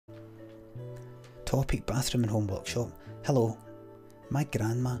Topic bathroom and home workshop. Hello. My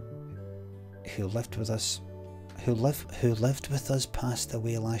grandma, who lived with us passed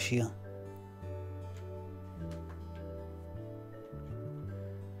away last year.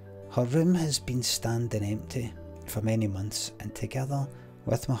 Her room has been standing empty for many months, and together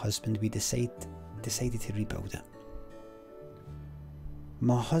with my husband we decided to rebuild it.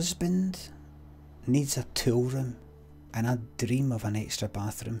 My husband needs a tool room, and I dream of an extra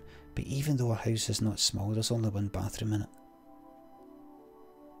bathroom, but even though our house is not small, there's only one bathroom in it.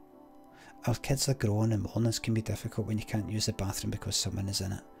 Our kids are grown and mornings can be difficult when you can't use the bathroom because someone is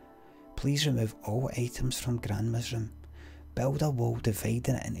in it. Please remove all items from Grandma's room. Build a wall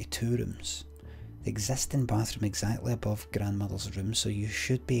dividing it into 2 rooms. The existing bathroom exactly above Grandmother's room, so you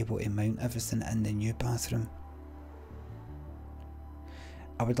should be able to mount everything in the new bathroom.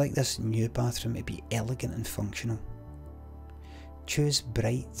 I would like this new bathroom to be elegant and functional. Choose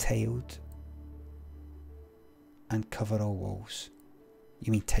bright tiled and cover all walls.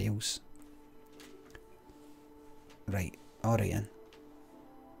 You mean tiles? Right, alright then.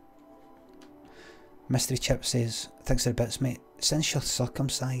 Mystery Chip says, thanks for the bits mate. Since you're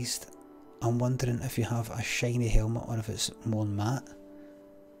circumcised, I'm wondering if you have a shiny helmet or if it's more matte.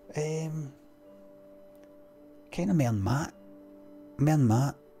 Kind of more matte. More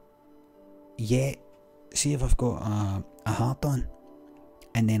matte. Yeah, see if I've got a hard on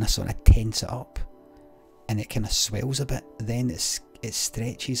and then I sort of tense it up and it kind of swells a bit, then it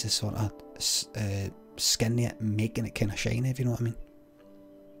stretches the sort of skin yet, making it kind of shiny, if you know what I mean.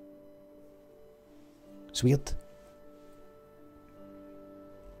 It's weird.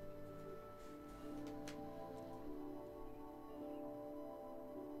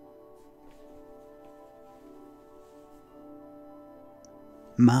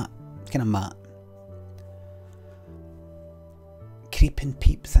 Matte, kind of matte. Creeping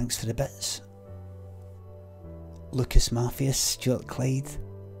Peep, thanks for the bits. Lucas Mafias, Stuart Clyde,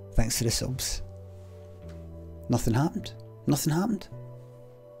 thanks for the subs. Nothing happened. Nothing happened.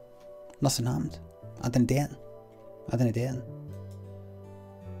 Nothing happened. I didn't do it. I didn't do it.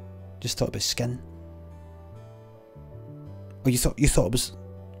 Just thought it was skin. Oh, you thought it was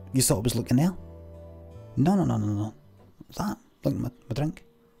looking there? No. What's that? Looking at my drink.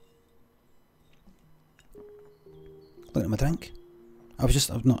 Looking at my drink. I was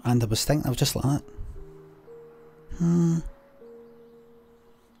just no, and I was thinking. I was just like that.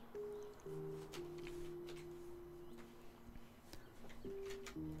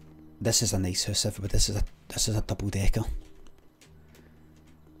 This is a nice house, everybody. This is a double decker.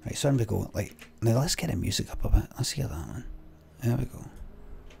 Right, so on we go. Like, now let's get the music up a bit. Let's hear that one. There we go.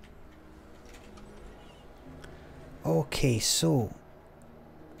 Okay, so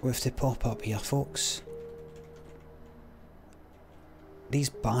we have to pop up here, folks. These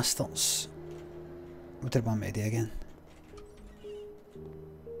bastards. What did I want me to do again?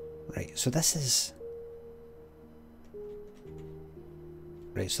 Right, so this is...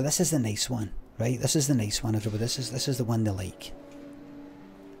 Right, so this is the nice one, right? This is the nice one, everybody. This is the one they like.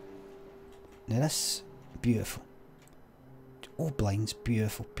 Now this, beautiful. All blinds,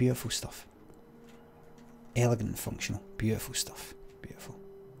 beautiful, beautiful stuff. Elegant and functional, beautiful stuff, beautiful.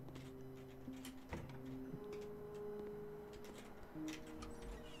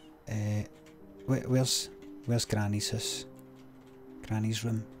 Where's Granny's house? Granny's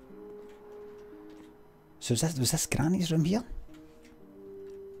room. So was this Granny's room here?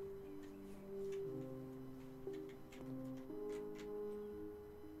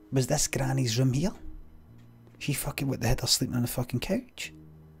 Was this Granny's room here? She fucking what, they had her sleeping on the fucking couch?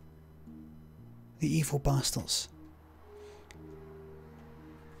 The evil bastards.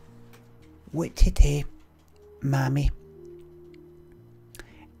 What to do, Mammy,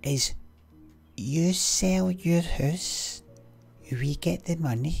 is you sell your house, we get the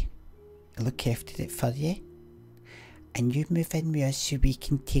money, look after it for you, and you move in with us so we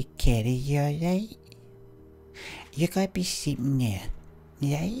can take care of you, alright? You gotta be sleeping there,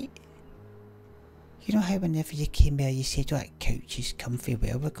 right? You know how whenever you came here you said, oh, that couch is comfy,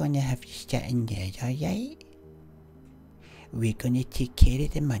 well we're gonna have you sitting there, alright? We're gonna take care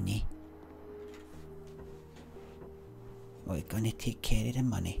of the money. We're gonna take care of the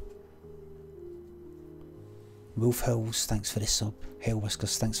money. Wolf Hills, thanks for the sub. Hell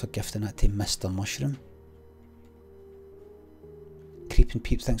Whiskers, thanks for gifting that to Mr. Mushroom. Creeping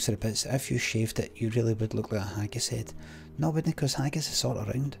Peep, thanks for the bits. If you shaved it, you really would look like a haggis head. No, I wouldn't, because haggis is sort of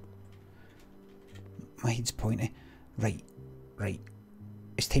round. My head's pointy. Right.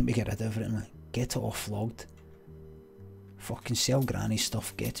 It's time to get rid of it, man. Get it all flogged. Fucking sell Granny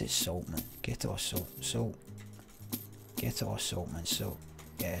stuff. Get it salt, man. Get it all salt. Get it all salt, man. Salt.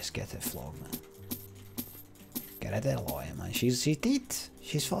 Yes, get it flogged, man. Get rid of the lawyer, man. She's dead.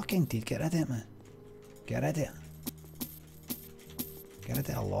 She's fucking dead. Get rid of it, man. Get rid of it. Get rid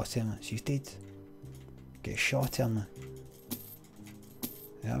of the lawyer, man. She's dead. Get shot her, man.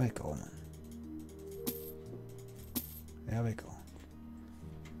 There we go, man. There we go.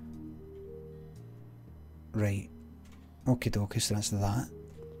 Right. Okie dokie, so that's that.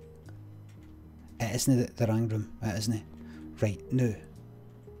 It isn't the wrong room. It isn't. Right, now.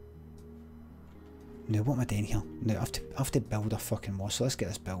 Now, what am I doing here? Now, I have to build a fucking wall, so let's get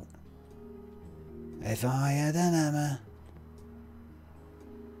this built. If I had an hammer.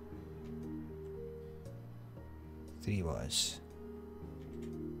 3 was.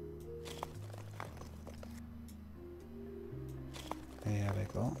 There we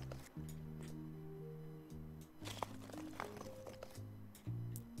go.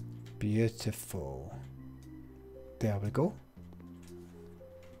 Beautiful. There we go.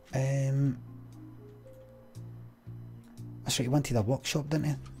 That's right, you wanted a workshop, didn't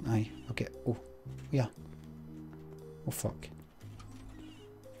you? Aye, okay. Oh, yeah. Oh, fuck.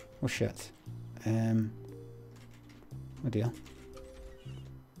 Oh, shit. Oh, dear.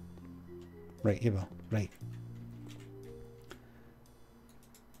 Right, here we go. Right.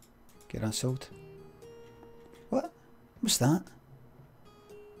 Get that sold. What? What's that?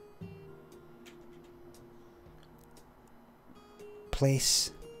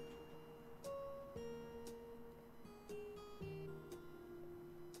 Place.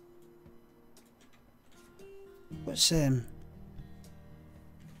 What's I'll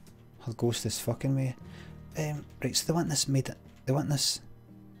ghost this fucking way. Right, so they want this made. They want this.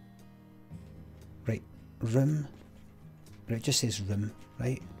 Right, room. Right, it just says room,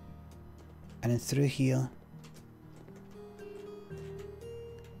 right? And then through here,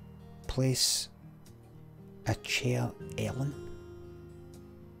 place a chair, Ellen.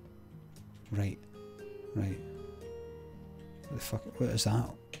 Right, right. What the fuck? What is that?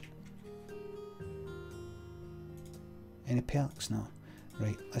 Any perks? No.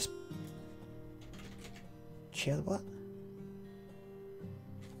 Right, let's chair what?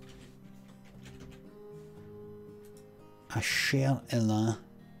 A share Ella.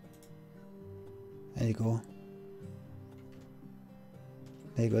 There you go.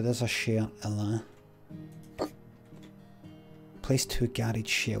 There you go, there's a share Ella. Place 2 garage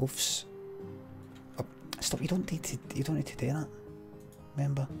shelves. Oh, stop, you don't need to do that.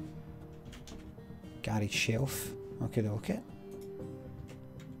 Remember? Garage shelf. Okay, okay.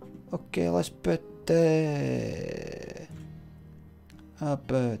 Okay, let's put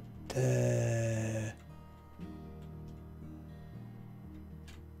about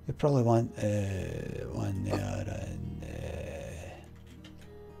you probably want one there and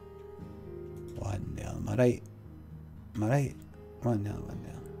one there. Am I right? Am I right? One there, one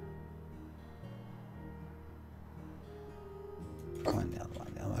there. One there,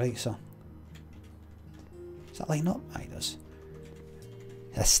 one there. Am I right, sir? Does that line up? Aye, it does.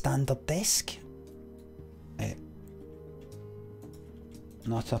 A standard desk?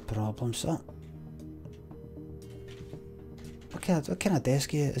 Not a problem, sir. What kind of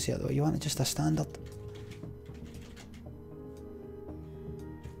desk is it though? You want it just a standard?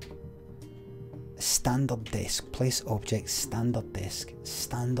 Standard desk. Place object. Standard desk.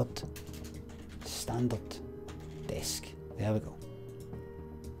 Standard desk. There we go.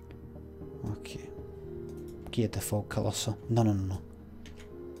 Okay. Give a default colour, sir. No. I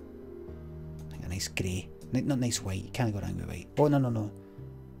think a nice grey. Not nice white. You can't go wrong with white. Oh, no.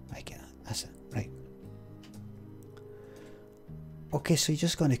 I get it. That's it. Right. Okay, so you're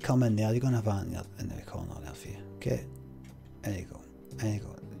just going to come in there. You're going to have that in the corner there for you. Okay. There you go. There you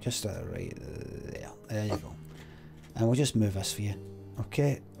go. Just right there. There you go. And we'll just move this for you.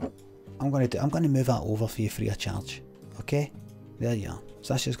 Okay. I'm going to move that over for you free of charge. Okay. There you are.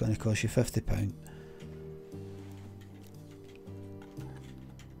 So that's just going to cost you £50.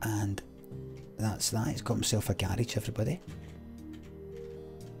 And that's that. It's got himself a garage, everybody.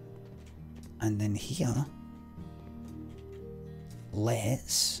 And then here,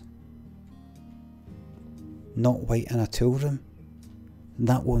 let's not wait in a tool room.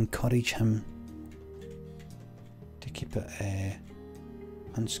 That will encourage him to keep it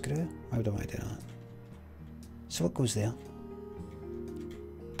unscrew. How do I do that? So what goes there?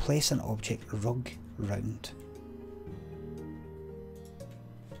 Place an object rug round.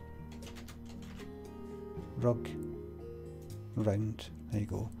 Rug round. There you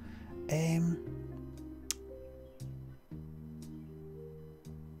go.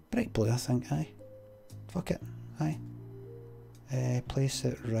 Bright blue, I think. Aye. Fuck it. Aye. Place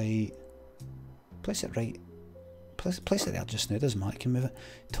it right. Place it right. Place it there just now. Doesn't matter. You can move it.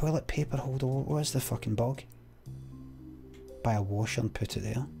 Toilet paper holder. Where's the fucking bog? buy a washer and put it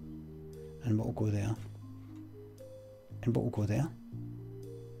there. And what will go there? And what will go there?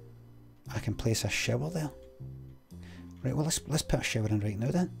 I can place a shower there. Right, well let's put a shower in right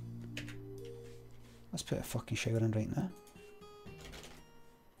now then. Let's put a fucking shower in right now.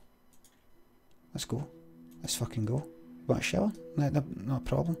 Let's go. Let's fucking go. Want a shower? Not a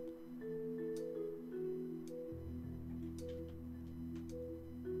problem.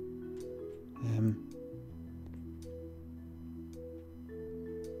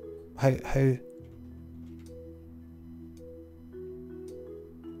 How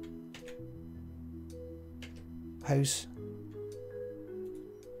how's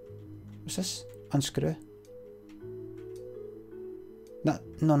what's this? Unscrew? No,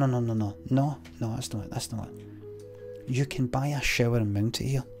 that's not it. You can buy a shower and mount it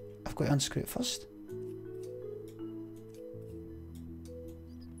here. I've got to unscrew it first.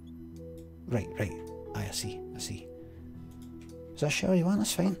 Right. I see. Is that a shower you want?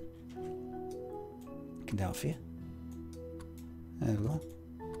 That's fine. I can do that for you. There we go.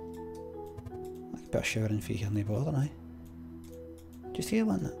 I can put a shower in for you here, no bother, aye. Just here,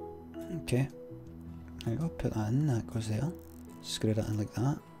 want it? Okay. There you go, put that in, that goes there. Screw that in like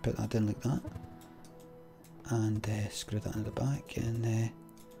that, put that in like that. And screw that in the back and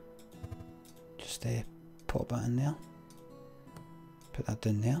just pop that in there. Put that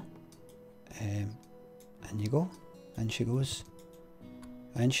down there. And you go. In she goes.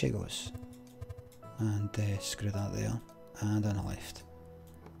 In she goes. And screw that there. And on the left.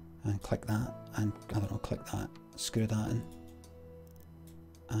 And click that. And I don't know, click that. Screw that in.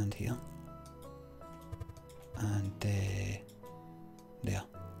 And here. And there.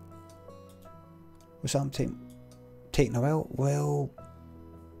 Was something taking a while? Well,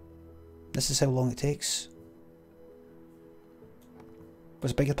 this is how long it takes.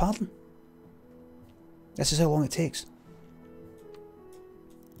 Was I beg your pardon? This is how long it takes.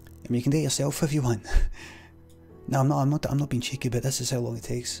 I mean, you can do it yourself if you want. No, I'm not being cheeky, but this is how long it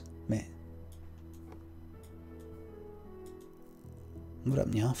takes, mate. I'm not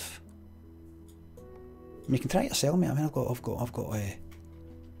ripping you off. I mean, you can try it yourself, mate. I mean, I've got.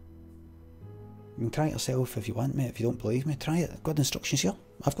 You can try it yourself if you want, mate. If you don't believe me, try it. I've got the instructions here.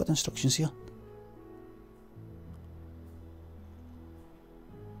 I've got the instructions here.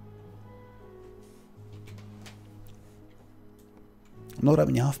 I'm not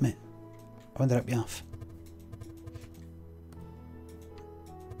ripping you off, mate. I want to rip you off.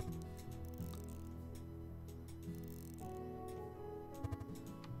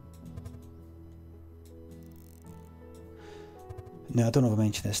 No, I don't know if I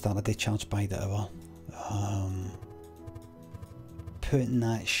mentioned at the start, I did charge by the hour. Putting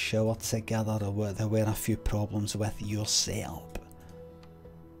that shower together, there were a few problems with your setup.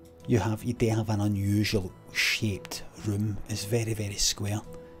 You do have an unusual shaped room. It's very, very square.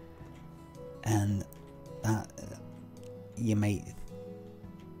 And that, you might...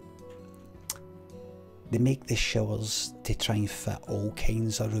 They make the showers to try and fit all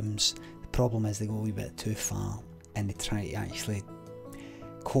kinds of rooms. The problem is they go a wee bit too far and they try to actually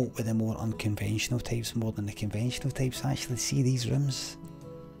cope with the more unconventional types more than the conventional types. Actually, see these rooms?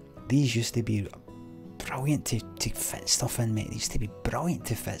 These used to be brilliant to fit stuff in, mate. They used to be brilliant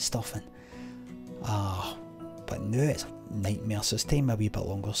to fit stuff in. But now it's a nightmare, so it's taking me a wee bit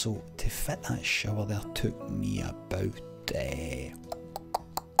longer. So to fit that shower there took me about...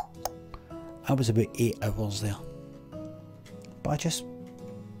 I was about 8 hours there. But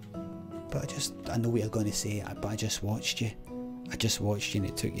I know what you're going to say, but I just watched you. I just watched you and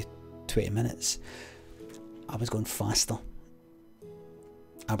it took you 20 minutes. I was going faster.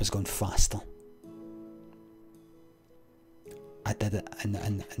 I did it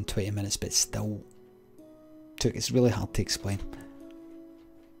in 20 minutes, but still took... It's really hard to explain.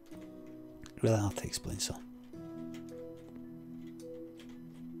 Really hard to explain, so.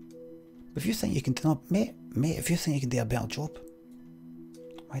 If you think you can do... Mate, if you think you can do a better job...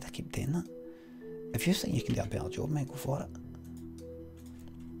 Why do I keep doing that? If you think you can do a better job, mate, go for it.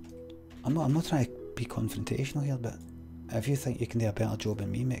 I'm not trying to be confrontational here, but if you think you can do a better job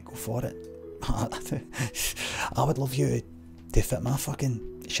than me, mate, go for it. I would love you to fit my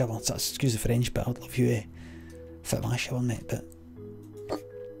fucking shower. Excuse the French, but I'd love you to fit my shower, mate. But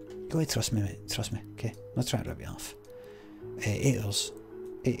go ahead, trust me, mate. Trust me, okay? I'm not trying to rip you off. 8 hours.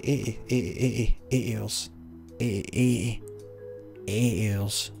 8 hours. 8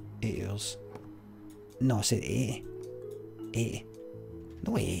 hours. 8 hours. No, I said 80. 80.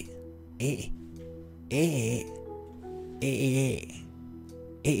 No, 8. 80. 88. 88.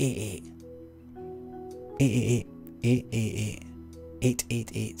 88. 88.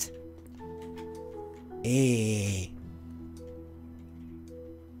 888. 888.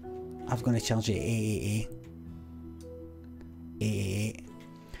 I'm going to charge you 888. 888.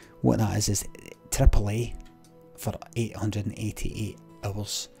 What that is AAA for 888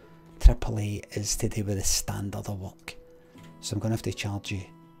 hours. AAA is to do with the standard of work. So I'm going to have to charge you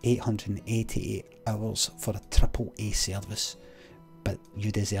 888 hours for a AAA service. But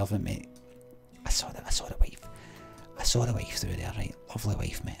you deserve it, mate. I saw the wife. I saw the wife through there, right? Lovely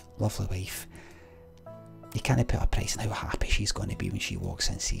wife, mate. Lovely wife. You can't put a price on how happy she's going to be when she walks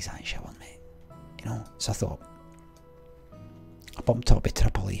in and sees that shower, mate. You know? So I thought, I bumped up a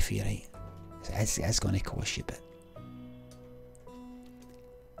AAA for you, right? It's going to cost you, but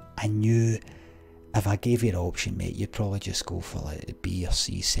I knew if I gave you the option, mate, you'd probably just go for like the B or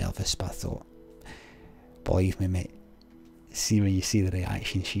C service, but I thought, believe me, mate, see when you see the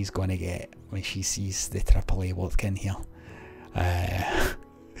reaction she's going to get when she sees the AAA work in here. I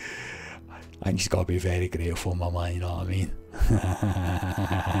think she's got to be very grateful, my man, you know what I mean?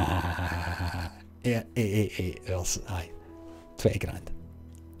 Yeah, 888 hours, aye, 20 grand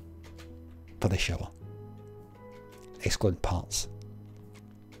for the shower, excluding parts.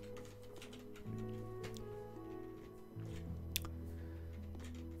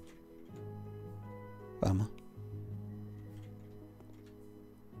 Where am I?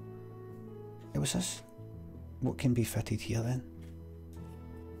 It was this. What can be fitted here then?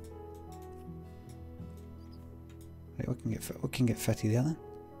 Right, what can get fitted there then?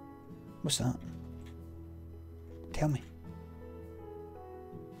 What's that? Tell me.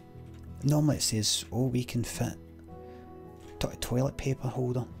 Normally it says, oh, we can fit toilet paper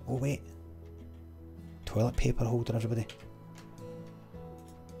holder. Oh wait, toilet paper holder, everybody.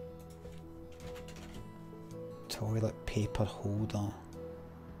 Toilet paper holder.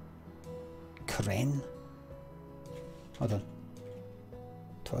 Kren. Hold on.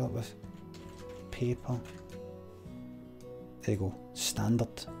 Toilet with paper. There you go.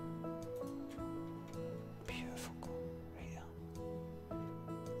 Standard. Beautiful. Right there.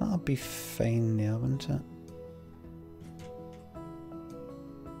 That'll be fine there, wouldn't it?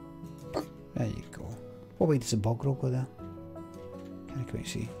 There you go. What way does the bog roll go there? Can't quite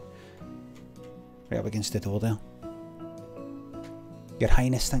see. Right up against the door there. Your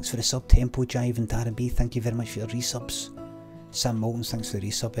Highness, thanks for the sub. Tempo Jive and Darren B, thank you very much for your resubs. Sam Moulton, thanks for the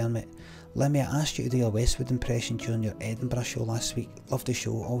resub, mate. Limmy, I asked you to do a Westwood impression during your Edinburgh show last week. Loved the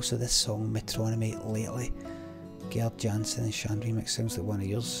show. Also this song, Metronomy, lately. Gerd Jansen and Shan remix sounds like one of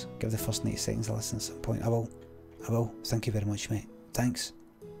yours. Give the first 90 seconds a listen at some point. I will. Thank you very much, mate. Thanks.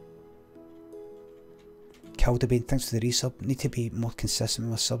 Caldebane, thanks for the resub. Need to be more consistent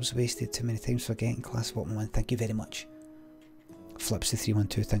with my subs. Wasted too many times forgetting. Class bottom one. Thank you very much. Flips the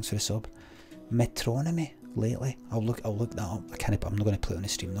 312, thanks for the sub. Metronomy lately. I'll look that up. I can't, I'm not going to play it on the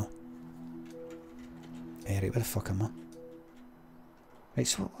stream though. Right, where the fuck am I? Right,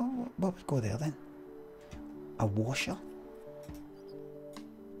 so what would go there then? A washer?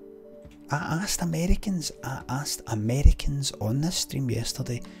 I asked Americans on this stream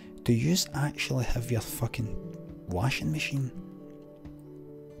yesterday, do you actually have your fucking washing machine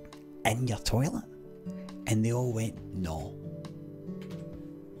in your toilet? And they all went, no.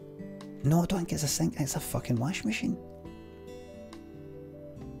 No, I don't think it's a sink, it's a fucking wash machine.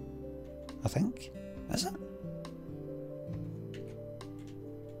 I think. Is it?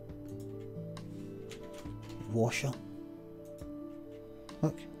 Washer.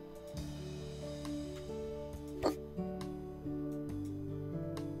 Look.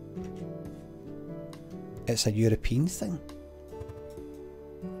 It's a European thing.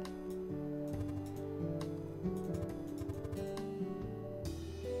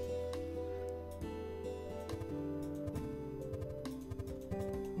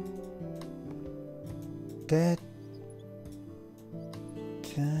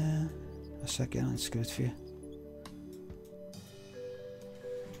 A second, unscrewed for you.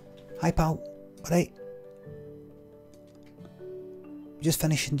 Hi pal, alright. Just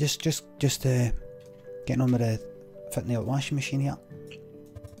finishing, just getting on with the fitting the washing machine here.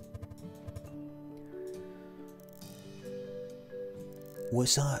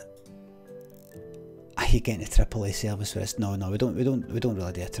 What's that? Are you getting a AAA service for this? No, we don't really do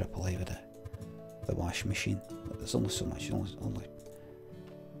a AAA with the washing machine. There's only so much, only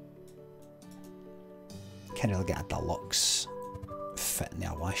can't really get a deluxe fit in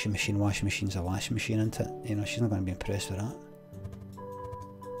a washing machine. Washing machine's a washing machine, isn't it? You know, she's not going to be impressed with that.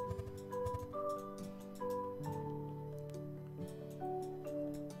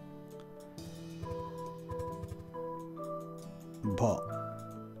 But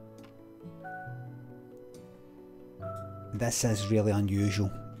this is really unusual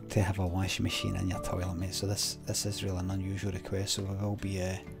to have a washing machine in your toilet, mate. So this is really an unusual request. So we will be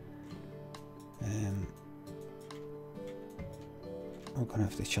I'm gonna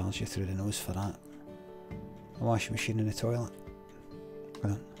have to charge you through the nose for that. A washing machine in the toilet.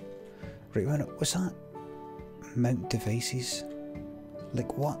 Hold on. Right, wait a minute, what's that? Mount devices.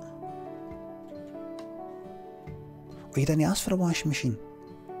 Like what? Oh, you didn't ask for a washing machine?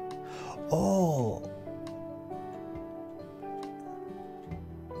 Oh!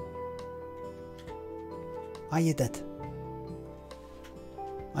 Ah, you did.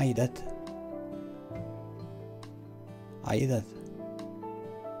 Ah, you did. Ah, you did.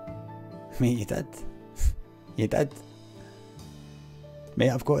 Mate, you did. You did. Mate,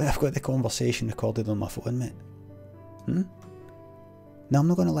 I've got the conversation recorded on my phone, mate. No, I'm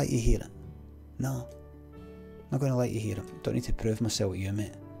not going to let you hear it. No. I'm not going to let you hear it. Don't need to prove myself to you,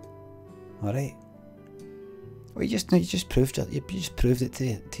 mate. Alright? Well, you just proved it. You just proved it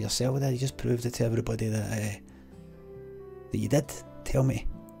to yourself there. You just proved it to everybody that you did. Tell me.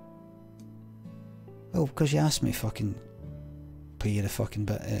 Well, because you asked me fucking play you the fucking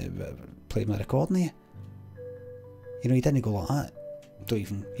bit, play my recording of you. You know, you didn't go like that. You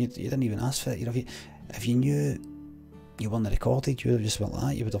didn't even ask for it. You know, if you knew you weren't recorded, you would have just went like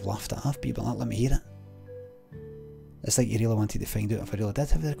that. You would have laughed it off, but you would not let me hear it. It's like you really wanted to find out if I really did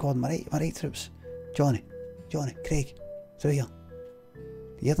have the recording. Am I right, troops? Johnny, Craig, through here.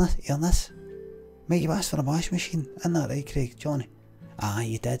 You hear this? Mate, you asked for a washing machine. Isn't that right, Craig? Johnny? Ah,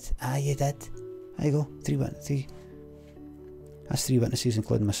 you did. Ah, you did. There you go. 3 witnesses. That's 3 witnesses,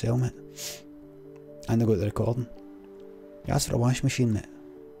 including myself, mate. And I got the recording. You asked for a washing machine, mate.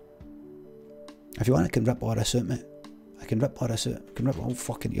 If you want, I can rip all this out, mate. I can rip all this out. I can rip all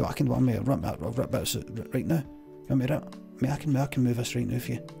fucking... Yo, I can rip this out right now. You want me to rip? Mate, I can move this right now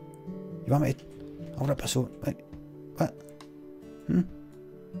for you. You want me to... I'll rip this out. Right. What? You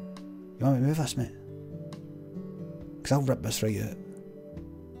want me to move this, mate? Because I'll rip this right out.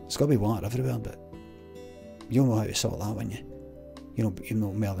 It's got to be water everywhere, but... You'll know how to sort that, won't you? You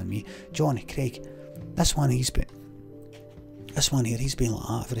know more than me. Johnny, Craig, this one here, he's been like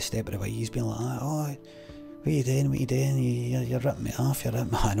that for a step of the way. He's been like that. Oh, what are you doing? You're ripping me off. You're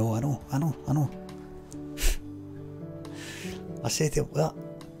ripping me. I know. I said to him, well,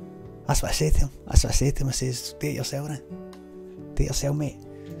 that's what I said to him. I says, do it yourself, then. Do it yourself, mate.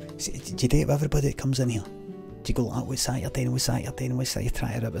 Do you do it with everybody that comes in here? Do you go like, what's that you're doing? What's that you're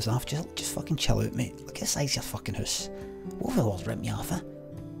trying to rip us off? Just fucking chill out, mate. Look at the size of your fucking house. What have the Lord ripped me off, eh?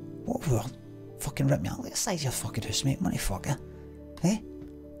 What have the Lord fucking ripped me off? Look at the size of your fucking house, mate. Motherfucker. Eh?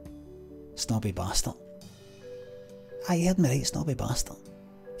 Snobby bastard. Ah, you heard me right, snobby bastard.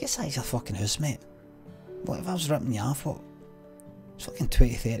 Get the size of your fucking house, mate. What if I was ripping you off, what? It's fucking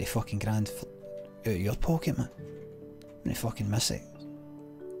 20, 30 fucking grand out of your pocket, man. I'm gonna fucking miss it.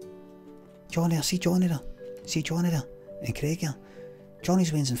 Johnny, I see Johnny there. And Craig here.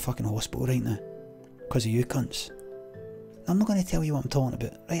 Johnny's Wayne's in fucking hospital right now. Because of you cunts. I'm not going to tell you what I'm talking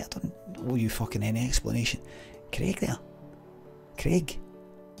about. Right, I don't owe you fucking any explanation. Craig there. Craig.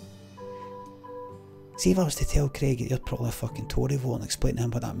 See if I was to tell Craig that you're probably a fucking Tory vote and explain to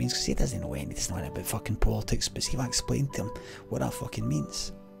him what that means, because he doesn't know anything, he doesn't know anything about fucking politics, but see if I explained to him what that fucking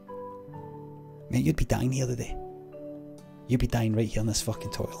means. Mate, you'd be dying here today. You'd be dying right here in this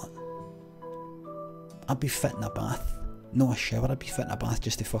fucking toilet. I'd be fit in a bath. No a shower, I'd be fit in a bath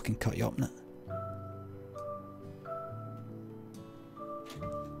just to fucking cut you up in it.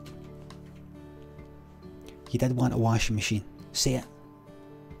 You did want a washing machine. Say it.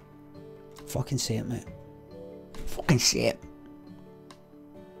 Fucking say it, mate. Fucking say it.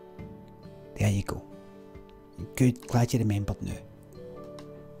 There you go. Good, glad you remembered now.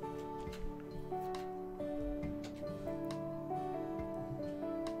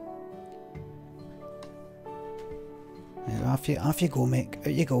 Off you go, mate.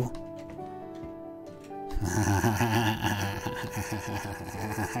 Out you go.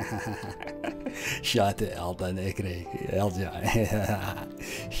 Shut it, Elton, Craig.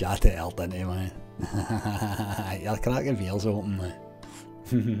 Shut it, Elton, man. You're cracking veils open, man.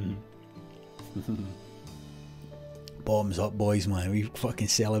 Bombs up, boys, man. We fucking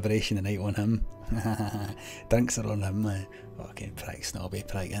celebration tonight on him. Drinks are on him, man. Fucking prick, snobby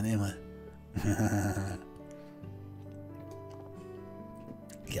prick, innit, man.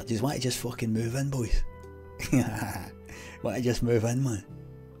 You just want to just fucking move in, boys. Want to just move in, man.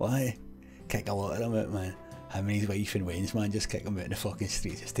 Why? Kick a lot of them out, man. Him and his wife and Wayne's, man, just kick them out in the fucking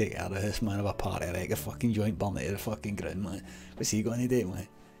street, just take it out of the house, man, have a party, like a fucking joint burn it to the fucking ground, man. What's he going to do, man? Do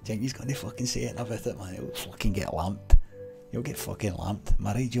you think he's going to fucking say it about it, man? He'll fucking get lamped. You'll get fucking lamped. Am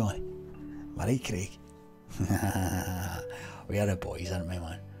I right, Johnny? Am I right, Craig? We are the boys, aren't we,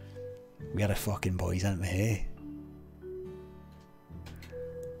 man? We are the fucking boys, aren't we, hey?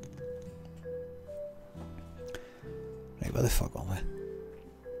 Right, where the fuck are we?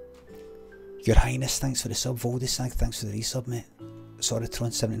 Your Highness, thanks for the sub. Voldisag, thanks for the resub, mate.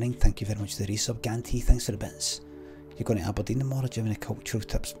 Sorrytron79, thank you very much for the resub. Ganty, thanks for the bits. You're going to Aberdeen tomorrow, do you have any cultural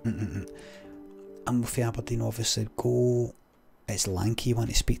tips? I'm with Aberdeen, obviously. Go. It's Lanky you want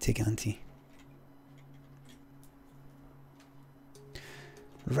to speak to, Ganty.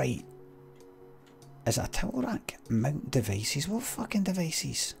 Right. Is it a towel rack? Mount devices? What fucking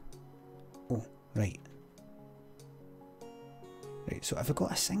devices? Oh, right. Right, so have I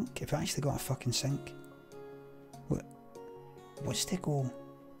got a sink? Have I actually got a fucking sink? What's to go?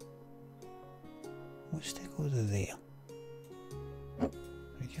 What's to go to there?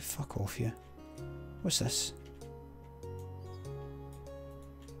 Right, you fuck off, you. What's this?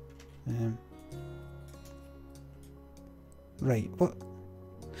 Right, what?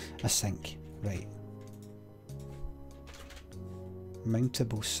 A sink, right.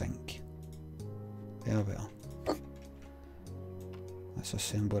 Mountable sink. There we are. Let's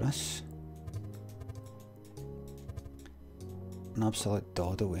assemble this. An absolute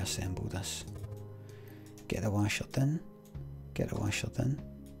doddle we assemble this. Get the washer in. Get the washer in.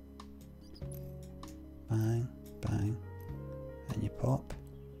 Bang, bang. And you pop.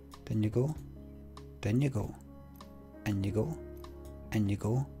 Then you go. Then you go. In you go. In you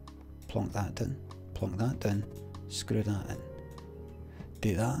go. Plonk that in. Plonk that in. Screw that in.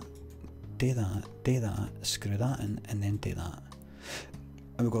 Do that. Do that. Do that. Screw that in. And then do that.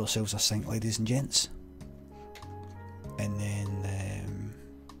 And we've got ourselves a sink, ladies and gents. And then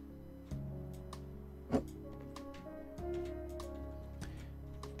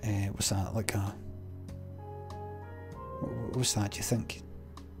what's that, like a what's that, do you think?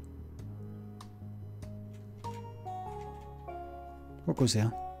 What goes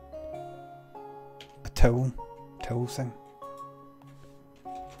there? A towel thing?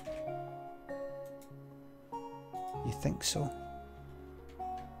 You think so?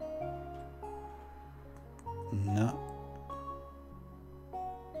 No.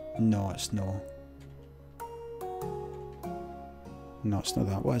 No, it's no. No, it's not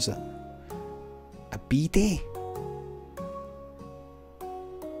that. What is it? A bidet?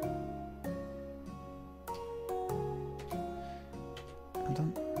 I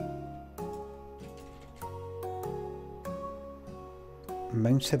don't...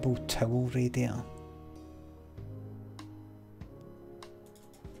 Mountable towel radiator.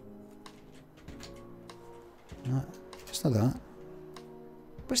 No, it's not that.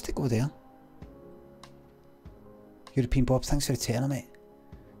 Where's to go there? European Bob, thanks for the tenner, mate.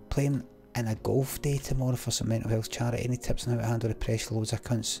 Playing in a golf day tomorrow for some mental health charity. Any tips on how to handle the pressure? Loads of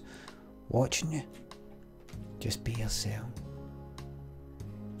cunts watching you. Just be yourself.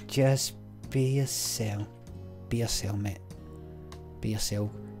 Just be yourself. Be yourself, mate. Be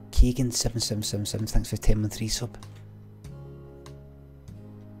yourself. Keegan7777, thanks for the 10-month resub.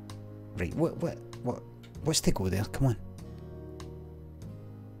 Right, what's to go there? Come on.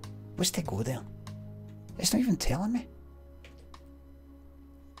 What's to go there? It's not even telling me.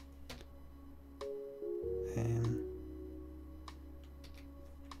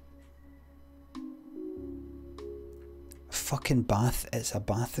 A fucking bath. It's a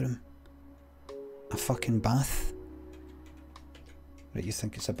bathroom. A fucking bath. Right, you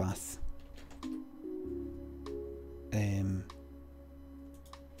think it's a bath.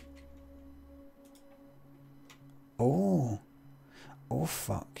 Oh. Oh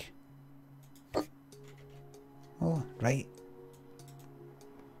fuck. Oh, right.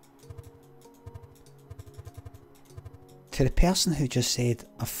 To the person who just said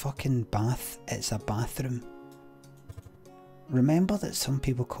a fucking bath, it's a bathroom. Remember that some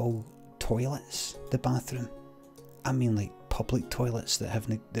people call toilets the bathroom? I mean like public toilets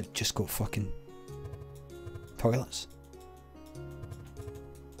that just got fucking toilets.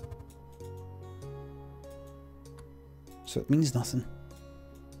 So it means nothing.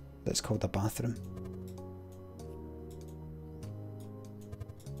 That's called a bathroom.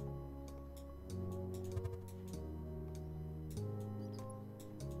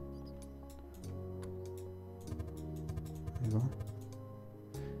 There you go.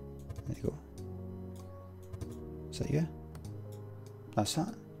 There you go. Is that you? That's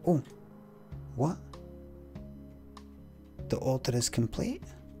that? Oh. What? The order is complete?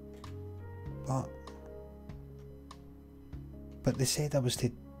 But they said I was to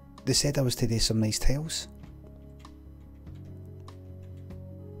do some nice tiles.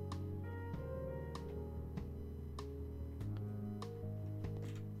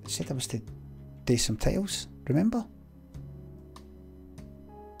 They said I was to do some tiles, remember?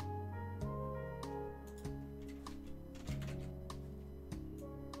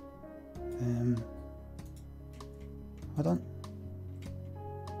 Hold on.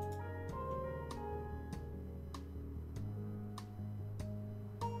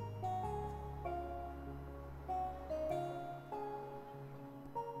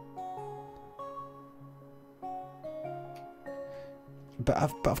 But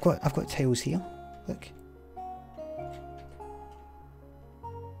I've got tiles here. Look.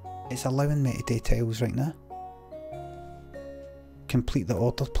 It's allowing me to do tiles right now. Complete the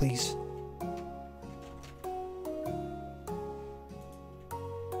order, please.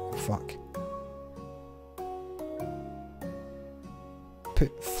 Fuck.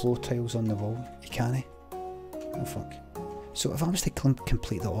 Put floor tiles on the wall. You can't. Oh fuck. So if I was to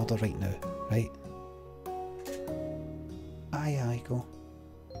complete the order right now, right? Aye, go.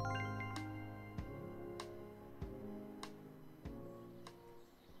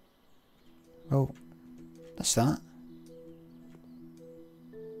 Well, that's that.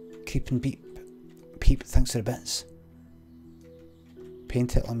 Creep and peep thinks they're bits.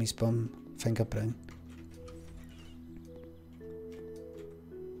 Paint it Limmy's bum, finger brown.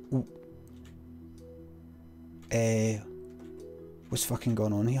 Ooh. What's fucking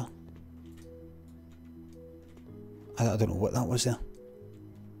going on here? I don't know what that was there.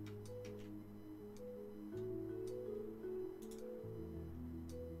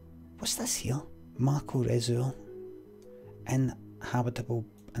 What's this here? Marco Resul. Inhabitable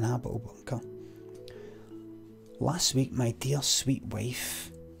bunker. Last week my dear sweet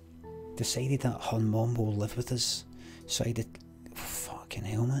wife decided that her mom will live with us. So fucking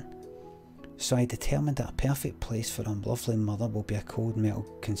hell, man. So I determined that a perfect place for her lovely mother will be a cold metal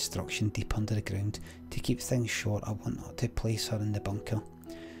construction deep under the ground. To keep things short, I want to place her in the bunker.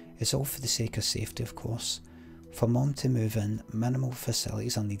 It's all for the sake of safety, of course. For mom to move in, minimal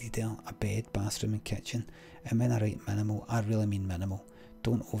facilities are needed there. A bed, bathroom and kitchen. And when I write minimal, I really mean minimal.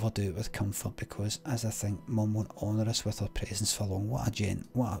 Don't overdo it with comfort because, as I think, mum won't honour us with her presence for long. What a gent.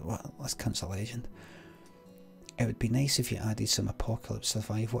 This cunt's a legend. It would be nice if you added some apocalypse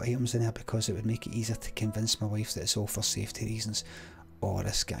survival items in there because it would make it easier to convince my wife that it's all for safety reasons. Oh,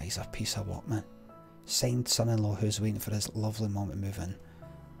 this guy's a piece of work, man. Signed son-in-law who's waiting for his lovely mum to move in.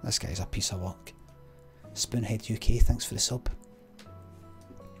 This guy's a piece of work. Spoonhead UK, thanks for the sub.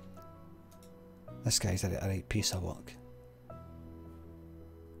 This guy's a right piece of work.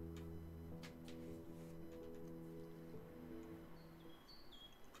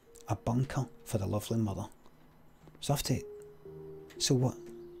 A bunker for the lovely mother. So I have to... So what?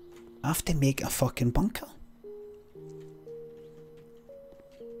 I have to make a fucking bunker?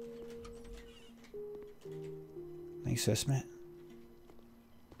 Nice this, mate.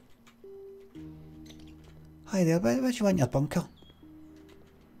 Hi there, where do you want your bunker?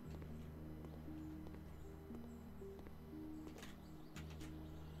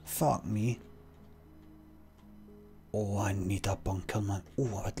 Fuck me. Oh, I need a bunker, man.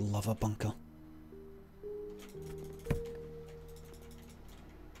 Oh, I would love a bunker.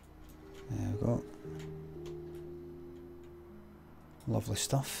 There we go. Lovely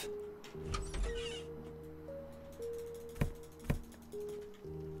stuff.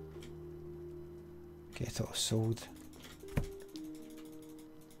 Get it all sold.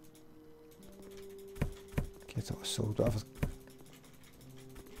 Get it all sold, whatever.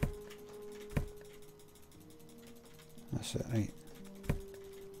 That's it, right.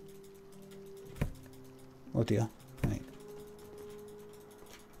 Oh dear, right.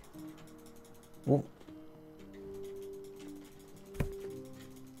 Oh.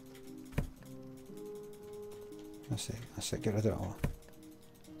 That's it, get rid of it all.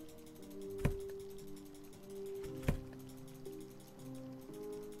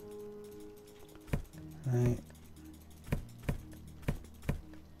 Right.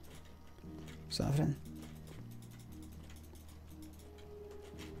 Is that everything?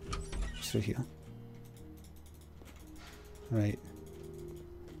 Through here. Right.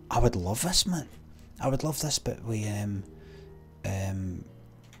 I would love this, man. I would love this, but we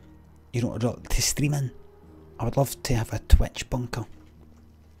you know, to stream in. I would love to have a Twitch bunker.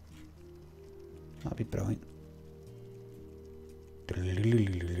 That'd be brilliant.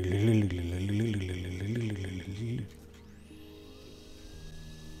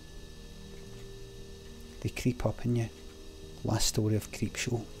 They creep up in you. Last story of Creep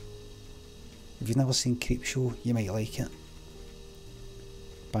Show. If you've never seen Creep Show, you might like it.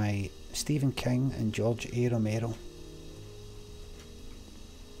 By Stephen King and George A. Romero.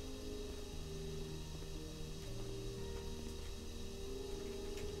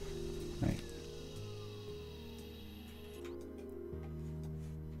 Right.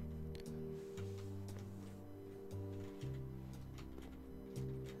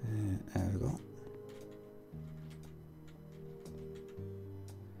 There we go.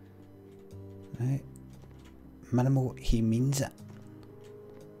 Minimal, he means it.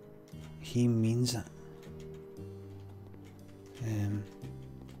 He means it.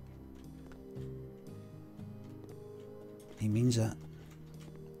 He means it.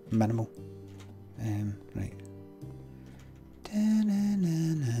 Minimal. Right. Da na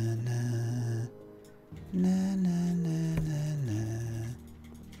na na na. Na na na na na.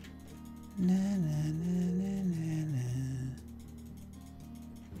 Na na na na na na.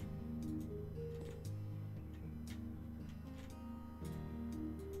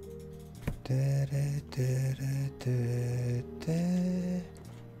 Da da da da da da.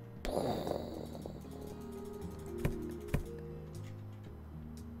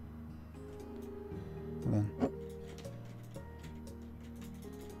 Hold on.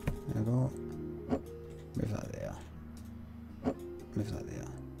 There we go. Move that there. Move that there.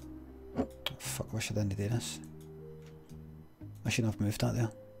 Oh, fuck, I wish I didn't do this. I shouldn't have moved that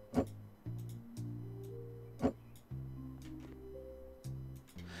there.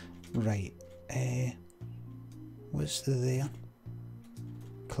 Right. What's there?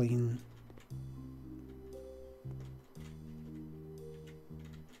 Clean.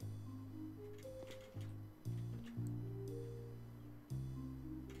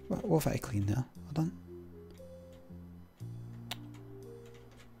 What if I clean there? Hold on.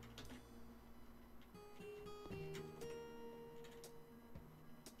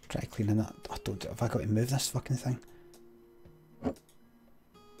 Try cleaning that. I don't. Have I got to move this fucking thing?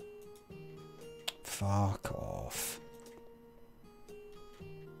 Fuck off.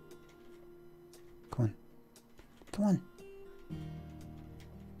 Come on. Come on.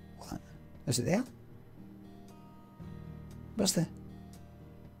 What? Is it there? Where's the...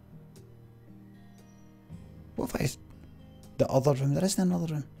 What if I... The other room? There isn't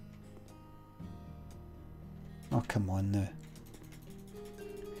another room. Oh, come on now.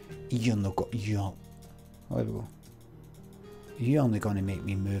 You're not got... You're... There we go. You're only going to make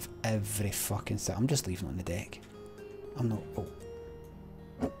me move every fucking thing. I'm just leaving it on the deck. I'm not... Oh.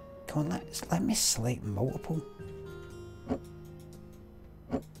 Come on, let me select multiple. What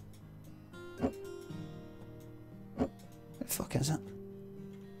the fuck is it?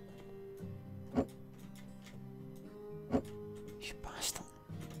 You bastard.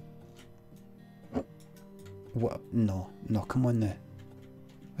 What? No, no, come on now.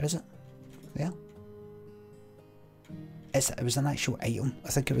 Where is it? There? It was an actual item. I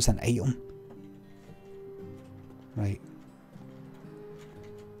think it was an item. Right.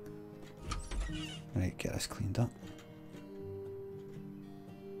 Right, get this cleaned up.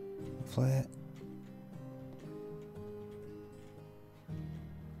 Hopefully.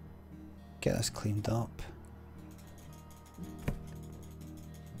 Get this cleaned up.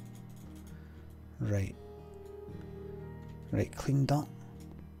 Right. Right, cleaned up.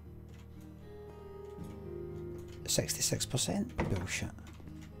 66%? Bullshit.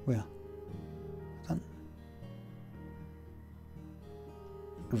 Where? Done.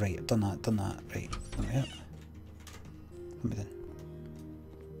 Right, done that, right. Let me done.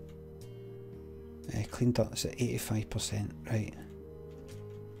 Cleaned up, it's at 85%, right.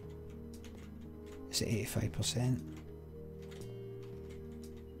 It's at 85%.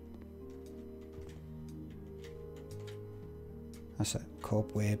 That's it,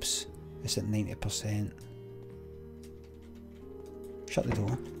 cobwebs, it's at 90%. Shut the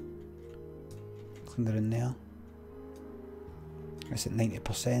door. Clean the room there. It's at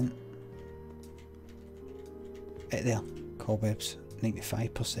 90%. Right there. Cobwebs.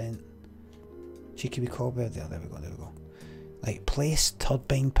 95%. Cheeky wee cobweb there. There we go. There we go. Like, place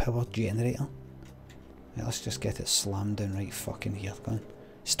turbine power generator. Right, let's just get it slammed down right fucking here. Go on.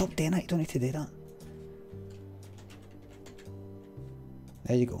 Stop doing it. You don't need to do that.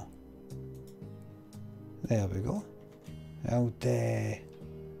 There you go. There we go. Old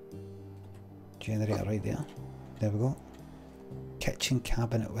generator right there. There we go. Kitchen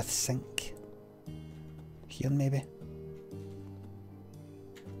cabinet with sink. Here maybe.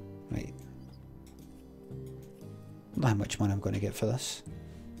 Right. I don't know how much money I'm going to get for this.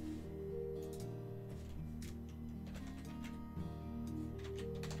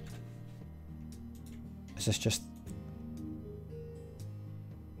 Is this just...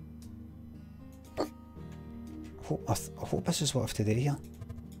 I hope this is what I have to do here.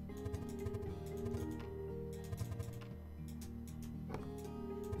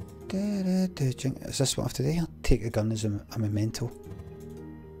 Is this what I have to do here? Take the gun as a memento.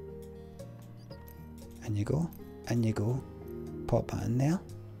 In you go. In you go. Pop that in there.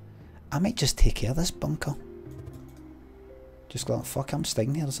 I might just take care of this bunker. Just go, fuck, I'm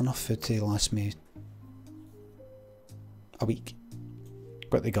staying here. There's enough food to last me a week.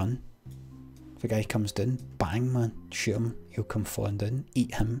 Got the gun. If a guy comes down, bang man, shoot him, he'll come falling down,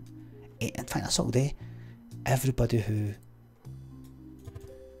 eat him. In fact, that's all day. Everybody who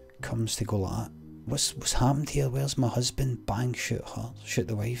comes to go like that, what's happened here? Where's my husband? Bang, shoot her, shoot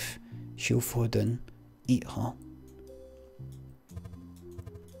the wife, she'll fall down, eat her.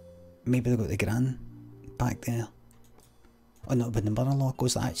 Maybe they got the gran back there. Oh no, but the mother-in-law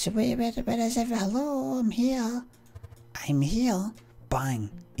goes like, so where is everyone? Hello, I'm here. I'm here. Bang,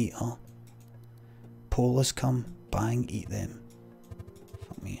 eat her. Polars come, bang, eat them.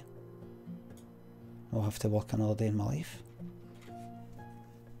 Fuck me. I'll have to work another day in my life.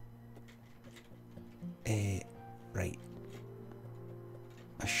 Right.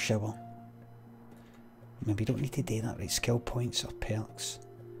 A shower. Maybe you don't need to do that, right? Skill points or perks.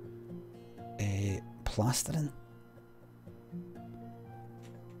 Plastering.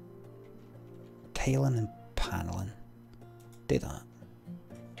 Tiling and paneling. Do that.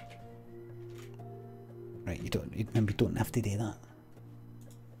 Right, you don't have to do that.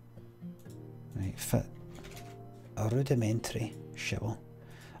 Right, fit a rudimentary shower.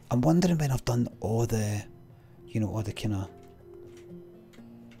 I'm wondering when I've done all the, you know, all the kind of,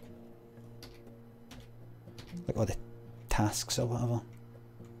 like all the tasks or whatever.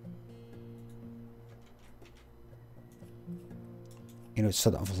 You know,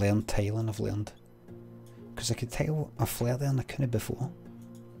 sort of I've learned tiling, I've learned. Because I could tile a flare there and I couldn't before.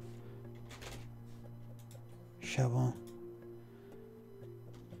 Shower.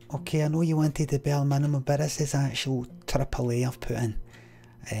 Okay, I know you wanted the bare minimum, but this is actual AAA I've put in.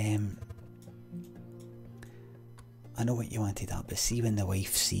 I know what you wanted that, but see when the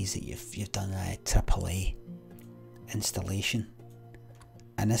wife sees that you've done a AAA installation,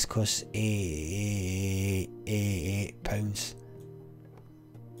 and this costs £8.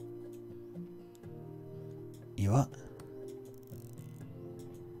 You what?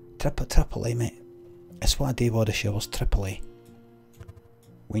 AAA, mate. It's what I do with all the showers, AAA.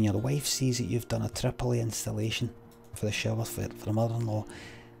 When your wife sees that you've done a AAA installation for the shower for the mother-in-law,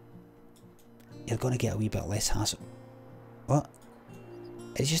 you're going to get a wee bit less hassle. What?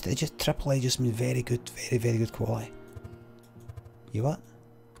 It's just AAA just means very good, very good quality. You what?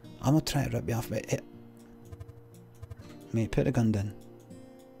 I'm not trying to rip you off, mate. Mate, put the gun down.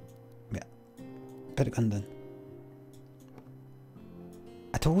 Mate, put the gun down.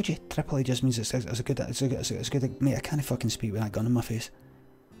 I told you, AAA just means it's a good. Mate, I can't fucking speak with that gun in my face.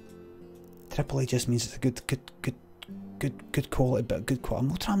 AAA just means it's a good quality, but good quality.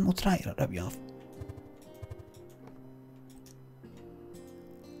 I'm not trying to rip you off.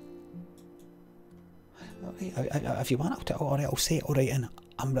 If you want, alright, I'll say it alright, and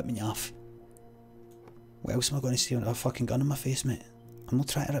I'm ripping you off. What else am I going to say when I have a fucking gun in my face, mate? I'm not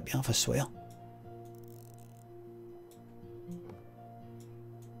trying to rip you off, I swear.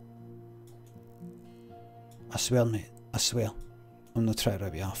 I swear, mate, I swear. I'm not trying to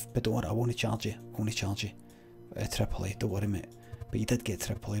rip you off, but don't worry, I won't charge you. I won't charge you. AAA, don't worry, mate. But you did get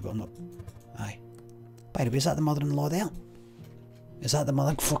AAA, but I'm not. Aye. By the way, is that the mother-in-law there? Is that the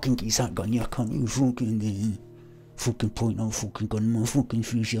mother? Fucking geese that gun, you cunt, you fucking point on fucking gun in my fucking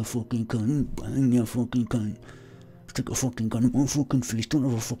face, you fucking cunt. Bang, you fucking cunt. Stick a fucking gun in my fucking face. Don't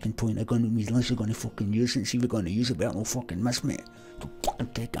ever fucking point a gun at me unless you're gonna fucking use it. See if you're gonna use it, better no fucking miss, mate. Don't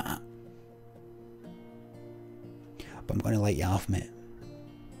fucking take that. But I'm gonna let you off, mate.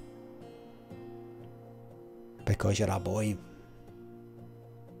 Because you're a boy.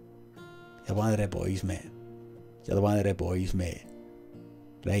 You're one of the boys, mate. You're one of the boys, mate.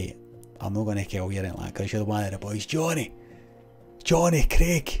 Right? I'm not gonna kill you or anything like that because you're one of the boys. Johnny! Johnny,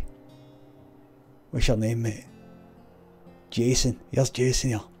 Craig! What's your name, mate? Jason. Here's Jason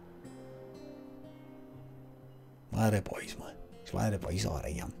here. One of the boys, man. It's one of the boys,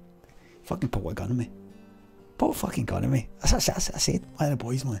 alright, man. Fucking put a gun on me. Put a fucking gun on me. I said, one of the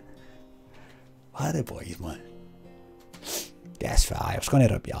boys, man. One of the boys, man. That's fair. I was going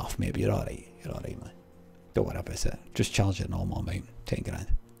to rip you off, mate, but you're alright. You're alright, man. Don't worry about it. Just charge it normal amount. 10 grand.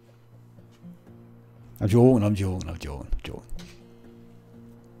 I'm joking. I'm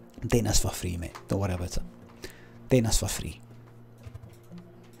doing this for free, mate. Don't worry about it. Doing this for free.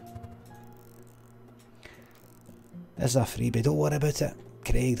 This is a freebie. Don't worry about it.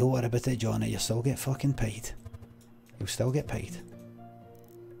 Craig, don't worry about it, Johnny. You'll still get fucking paid. You'll still get paid.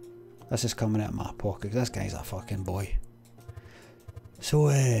 This is coming out of my pocket because this guy's a fucking boy. So,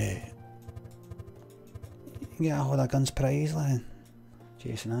 you can get a hold of guns pretty easily then.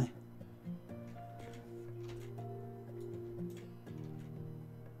 Jason, aye.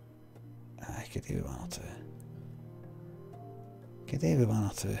 I could do one or two. Could do one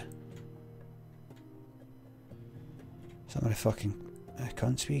or two. Some of the fucking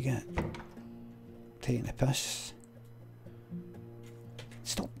cunts we get. taking the piss.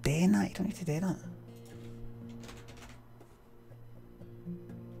 Stop doing that, you don't need to do that.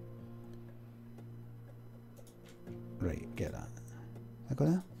 Right, get that. I go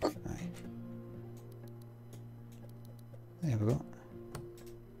there? Aye. There we go.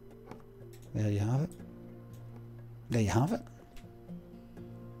 There you have it. There you have it.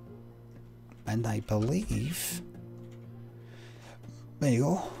 And I believe... There you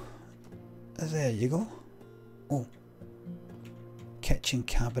go. There you go. Oh. Kitchen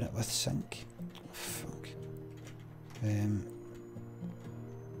cabinet with sink. Oh, fuck.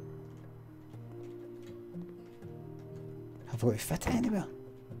 Have I got to fit it anywhere?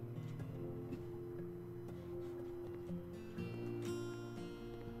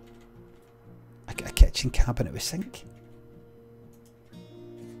 A kitchen cabinet with sink?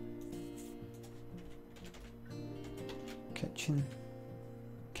 Kitchen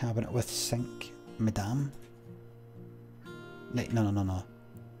cabinet with sink, madame. No.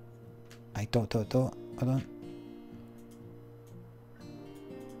 I dot. Hold on.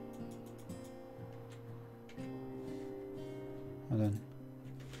 Hold on.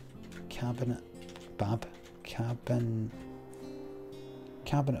 Cabinet,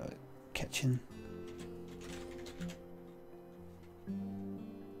 cabinet, kitchen.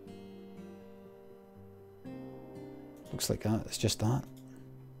 Looks like that. It's just that.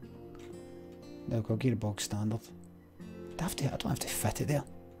 There we go. Get a bog standard. I don't have to fit it there.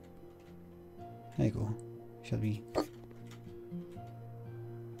 There you go. Shall we? There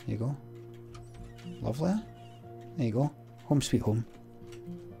you go. Lovely. There you go. Home sweet home.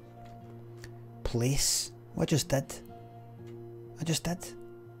 Place. What I just did?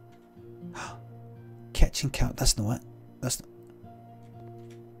 Kitchen cap. That's not it. That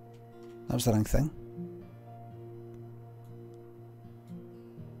was the wrong thing.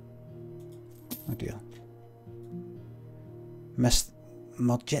 Oh dear. Miss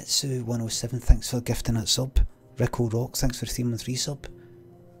Murjitsu 107, thanks for gifting that sub. Rico Rock, thanks for the 3 sub.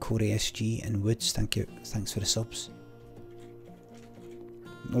 Corey SG and Woods, thank you, thanks for the subs.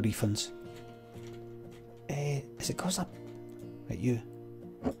 No refunds. Is it cause up? Right, you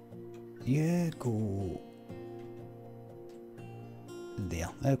go there.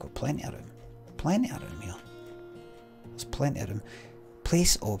 I've got plenty of room. Plenty of room here. There's plenty of room.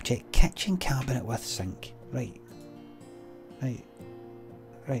 Place object, kitchen cabinet with sink. Right,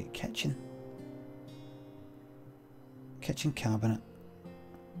 kitchen cabinet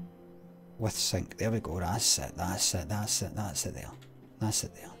with sink. There we go. That's it there.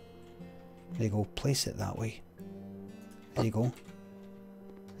 There you go. Place it that way. There you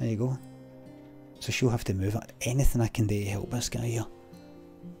go. So she'll have to move it. Anything I can do to help this guy here.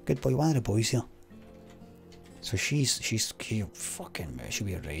 Good boy. One of the boys here. So she'll fucking, she'll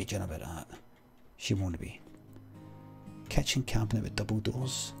be raging about that. She won't be. Kitchen cabinet with double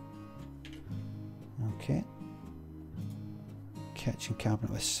doors. Okay. Kitchen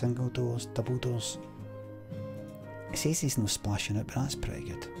cabinet with single doors, double doors. It says he's no splashing it, but that's pretty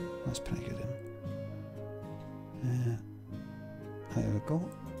good. There we go.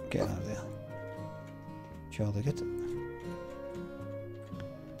 Get out of there. Jolly good.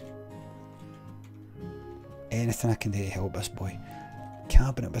 Anything I can do to help this boy.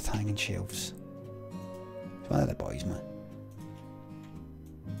 Cabinet with hanging shelves. It's one of the boys, man.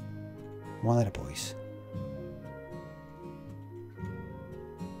 One of the boys.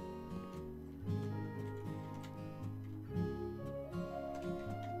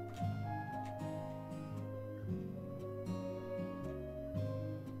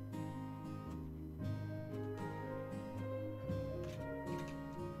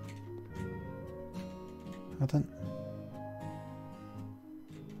 Hold on.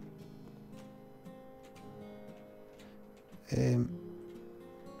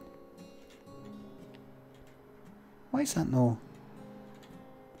 Why is that no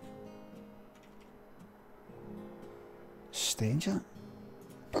stranger?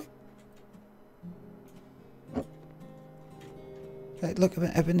 Right, look,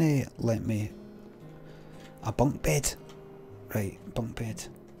 it wouldn't let me a bunk bed. Right, bunk bed.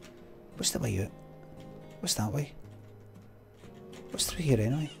 What's the way out? What's that way? What's through here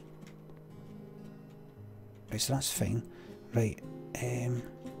anyway? Right, so that's fine. Right,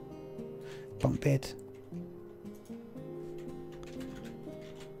 bunk bed.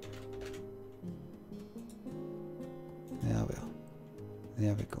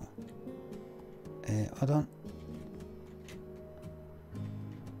 There we go. Hold on.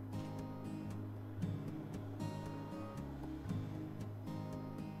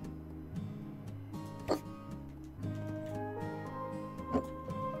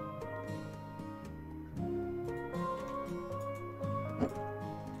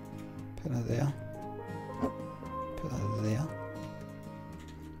 Put that there. Put that there.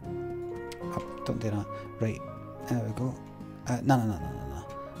 Oh, don't do that. Right, there we go. No.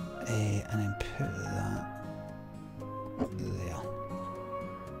 And then put that there.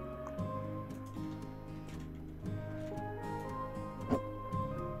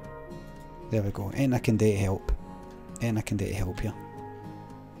 There we go. Anything I can do to help. Anything I can do to help here.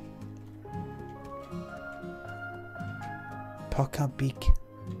 Puckabeak.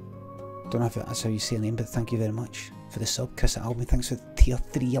 Don't know if that's how you say the name, but thank you very much for the sub. Chris at Albany, thanks for the tier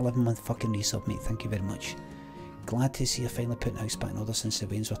 3 11-month fucking resub, mate. Thank you very much. Glad to see you finally putting the house back in order since the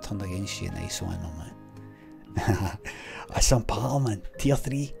Waynes were turned against you. Nice one, man. That's some pattern, man. Tier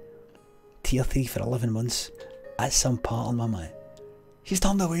 3. Tier 3 for 11 months. That's some pattern, my man. She's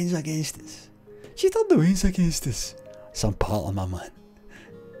turned the Waynes against us. She turned the Waynes against us. Some pattern, my man.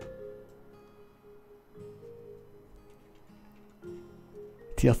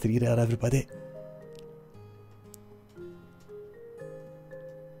 Tier 3 there, everybody.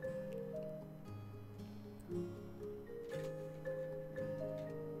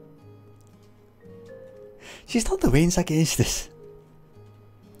 She's turned the Waynes against us.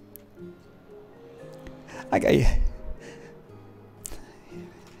 I got you.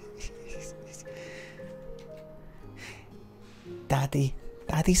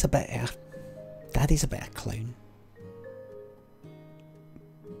 Daddy's a bit a clown.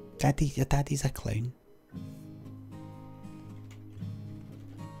 Your daddy's a clown.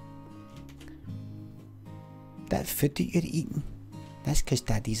 That food that you're eating, that's because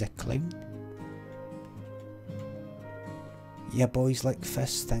daddy's a clown. Yeah, boys like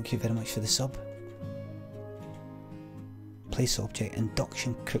fists, thank you very much for the sub. Place object,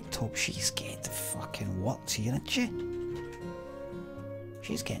 induction cooktop. She's getting the fucking works here, isn't she?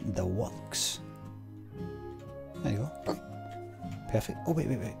 She's getting the works. There you go. Perfect. Oh, wait.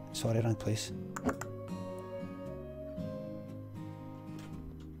 Sorry, wrong place.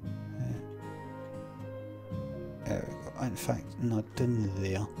 There we go. In fact, not down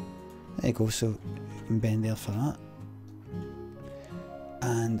there. There you go, so you can bend there for that.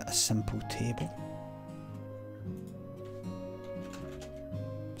 And a simple table.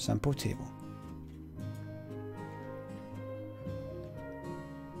 Simple table.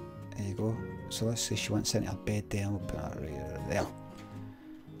 There you go. So let's say she wants into her bed there, we'll put that right there.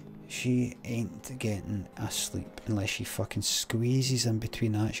 She ain't getting asleep unless she fucking squeezes in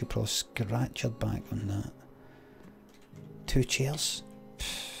between that. She'll probably scratch her back on that. 2 chairs.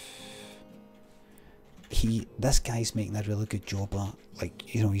 This guy's making a really good job at,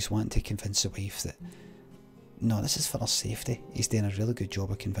 like, you know, he's wanting to convince the wife that, no, this is for her safety. He's doing a really good job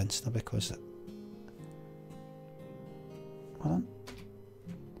of convincing her because, hold on.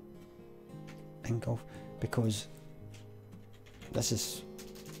 Engulf, because this is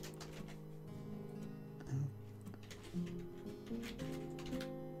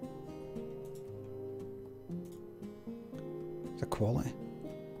the quality.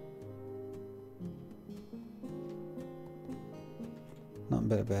 Nothing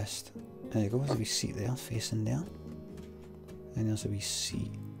but the best. There you go, there's a wee seat there, facing there. And there's a wee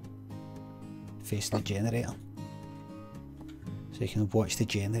seat facing the generator. So you can watch the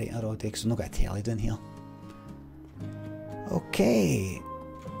generator all day, because I've not got a telly down here. Okay.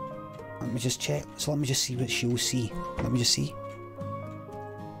 Let me just check. So let me just see what she'll see. Let me just see.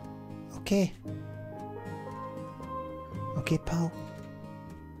 Okay. Okay, pal.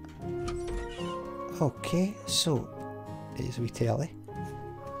 Okay, so there's a wee telly.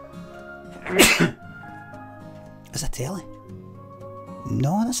 Is a telly?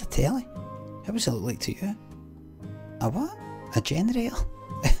 No, that's a telly. How does it look like to you? A what? A generator?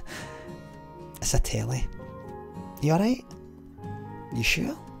 It's a telly. You alright? You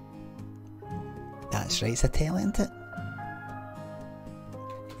sure? That's right, it's a telly, isn't it?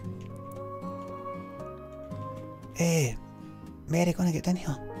 Hey, Mary, gonna get down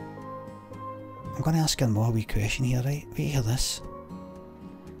here? I'm gonna ask her more a wee question here, right? Wait, hear this.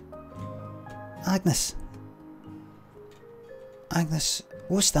 Agnes,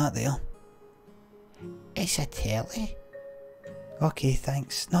 what's that there? It's a telly. Okay,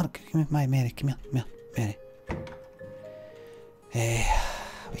 thanks. No, come here, Mary, come here, Mary.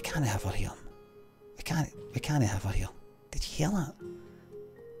 We can't have her here. We can't have her here. Did you hear that?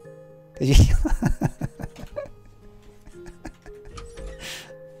 Did you hear that?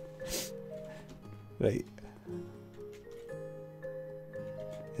 Right.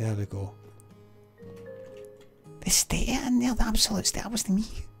 There we go. The state in there, the absolute state. That wasn't me.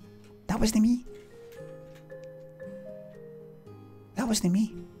 That wasn't me. That wasn't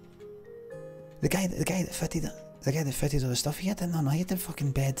me. The guy that fitted all the stuff, he had it. No, he had the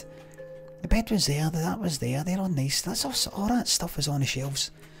fucking bed The bed was there, that was there, they're all nice. That's all that stuff was on the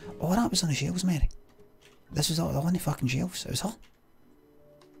shelves. All that was on the shelves, Mary. This was all on the fucking shelves. It was her.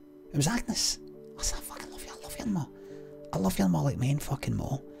 It was Agnes. I said, I fucking love you, I love your ma. I love your ma like men fucking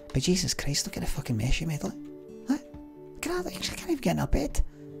ma. But Jesus Christ, look at the fucking mess she made, look. Look at that, she can't even get in her bed.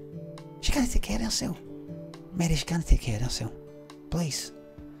 She can't take care of herself. Mary, she can't take care of herself. Please.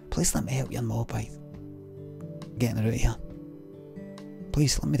 Please let me help your ma by getting her out of here.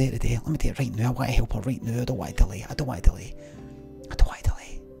 Please, let me do it today. Let me do it right now. I want to help her right now. I don't want to delay. I don't want to delay. I don't want to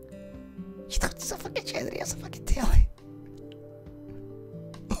delay. She's a fucking cheddar. Here's a fucking telly.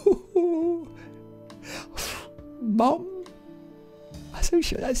 Mum. That's how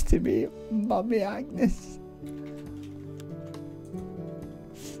she is to me. Mummy Agnes.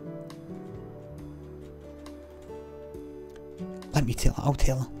 Let me tell her. I'll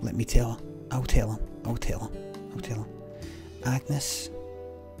tell her. Let me tell her. I'll tell her. I'll tell her. I'll tell her. Agnes.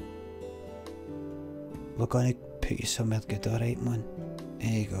 We're going to put you somewhere good, alright, man?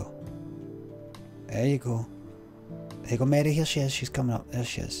 There you go. There you go. There you go, Mary, here she is. She's coming up. There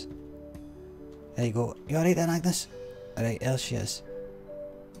she is. There you go. You alright then, Agnes? Alright, there she is.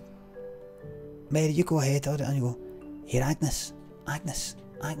 Mary, you go ahead, alright, and you go. Here, Agnes. Agnes.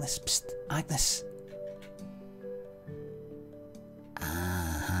 Agnes. Psst. Agnes.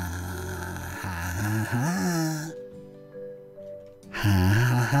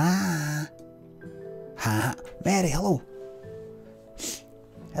 Mary, hello.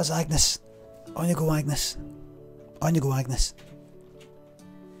 Here's Agnes. On you go, Agnes. On you go, Agnes.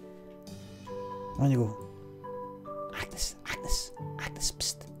 On you go. Agnes, Agnes, Agnes,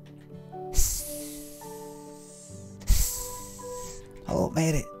 psst. Hello,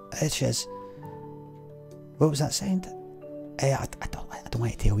 Mary. There she is. What was that sound? I don't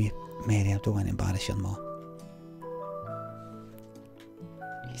want to tell you, Mary. I don't want to embarrass your ma.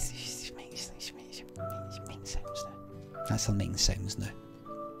 That's her making sounds now.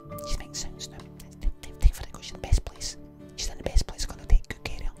 She's making sounds now. Time for her to go. She's in the best place. She's in the best place. Going to take good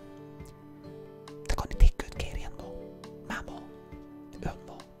care of her. They're going to take good care of her, Mo. My Mo. Our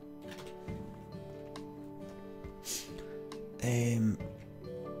Mo.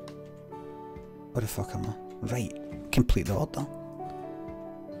 What the fuck am I? Right. Complete the order.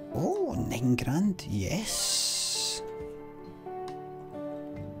 Oh, £9 grand. Yes.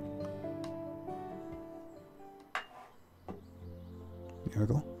 Here we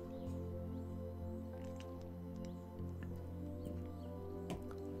go.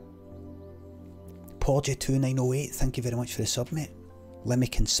 Porgy2908, thank you very much for the sub, mate.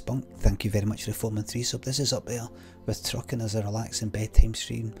 Limmy and Spunk, thank you very much for the 4-month sub. This is up there with trucking as a relaxing bedtime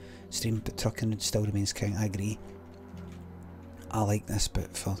stream, but trucking still remains king. I agree. I like this,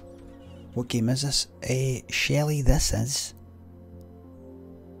 but for what game is this? Shelley, this is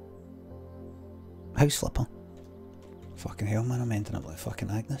House Flipper. Fucking hell, man, I'm ending up like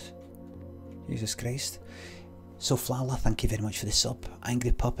fucking Agnes. Jesus Christ. So Flala, thank you very much for the sub.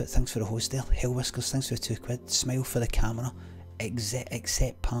 Angry Puppet, thanks for the host there. Hell Whiskers, thanks for the £2. Smile for the camera.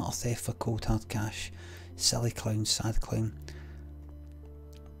 Accept part of theft for cold hard cash. Silly Clown, Sad Clown.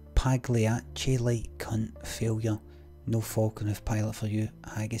 Pagliacci, like cunt, failure. No Falcon of pilot for you.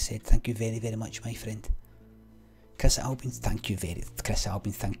 Haggis said, thank you very, very much, my friend. Chris Albin, thank you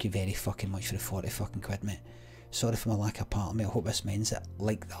very fucking much for the 40 fucking quid, mate. Sorry for my lack of part, mate. I hope this means it.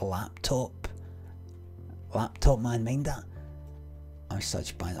 Like the laptop. Laptop, man, mind that. I'm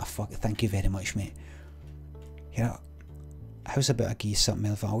such bad. Oh, fuck it. Thank you very much, mate. You know, how's about I give you something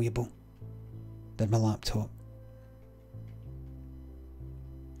more valuable than my laptop?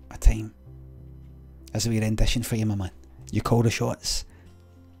 A time. As a wee rendition for you, my man. You call the shots.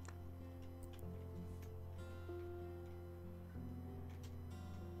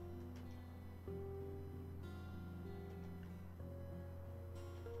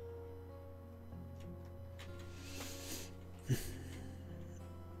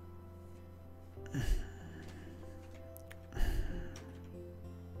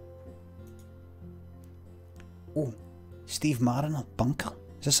 Oh, Steve Mariner, bunker.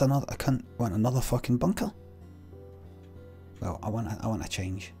 Is this another? I can't want another fucking bunker. Well, I want a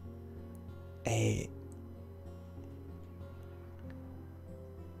change.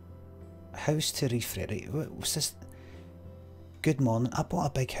 House to refresh. Right, what's this? Good morning. I bought a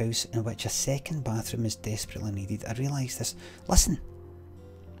big house in which a second bathroom is desperately needed. I realise this. Listen.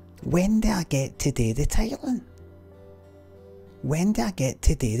 When do I get to do the tiling? When do I get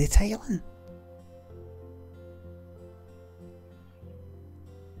to do the tiling?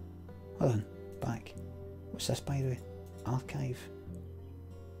 Hold on, back. What's this, by the way? Archive.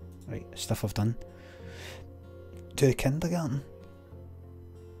 Right, stuff I've done. To kindergarten.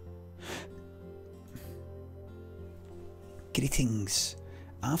 Greetings.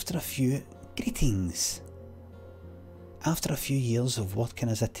 After a few years of working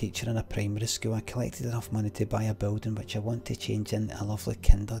as a teacher in a primary school, I collected enough money to buy a building which I want to change into a lovely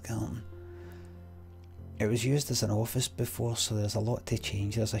kindergarten. It was used as an office before, so there's a lot to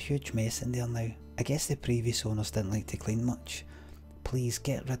change. There's a huge mess in there now. I guess the previous owners didn't like to clean much. Please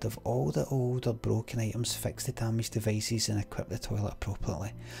get rid of all the old or broken items, fix the damaged devices and equip the toilet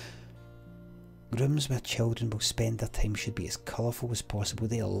appropriately. Rooms where children will spend their time should be as colourful as possible.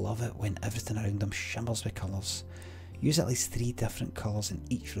 They love it when everything around them shimmers with colours. Use at least 3 different colours in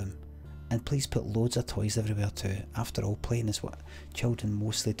each room. And please put loads of toys everywhere too. After all, playing is what children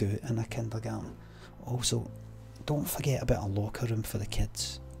mostly do in a kindergarten. Also, don't forget about a locker room for the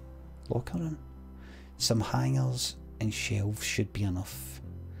kids. Locker room? Some hangers and shelves should be enough.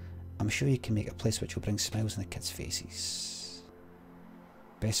 I'm sure you can make a place which will bring smiles on the kids' faces.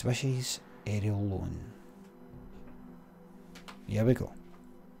 Best wishes, Ariel Loan. Here we go.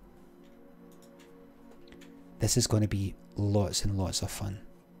 This is going to be lots and lots of fun.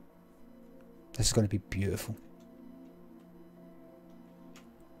 This is going to be beautiful.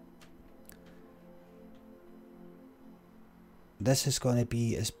 This is going to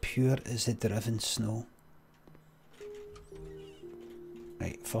be as pure as the driven snow.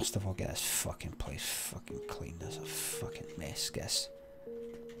 Right, first of all, get this fucking place fucking clean. There's a fucking mess, guess.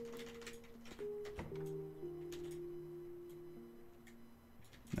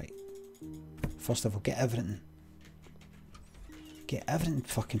 Right. First of all, get everything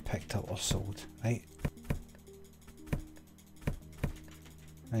fucking picked up or sold, right?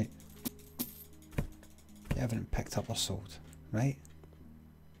 Right. Get everything picked up or sold, right?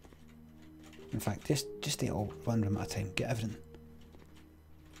 In fact, just do it all one room at a time. Get everything.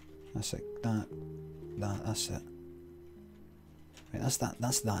 That's it. That's it. Right, that's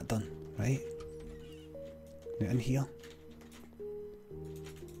that done, right? Now in here.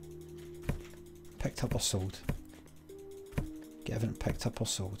 Picked up or sold. Get everything picked up or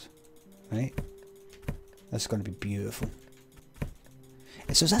sold. Right? This is going to be beautiful.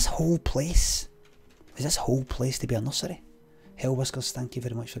 And so is this whole place to be a nursery? Hell Whiskers, thank you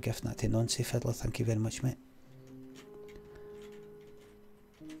very much for gifting that to Nancy Fiddler. Thank you very much, mate.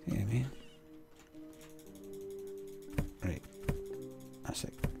 You know what I mean? Right. That's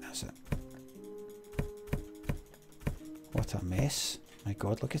it. That's it. What a mess. My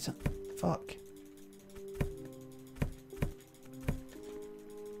god, look at it. Fuck.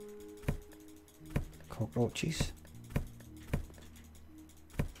 Cockroaches.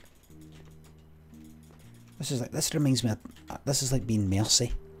 This reminds me of, this is like being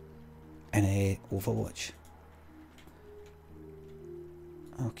Mercy in Overwatch.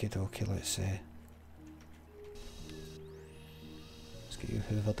 Okay, let's get you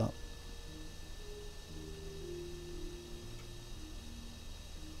hoovered up.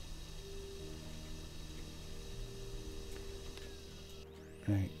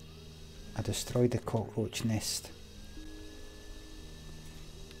 Right. I destroyed the cockroach nest.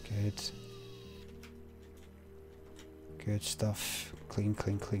 Good. Good stuff. Clean,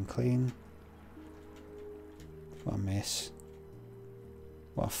 clean, clean, clean. What a mess.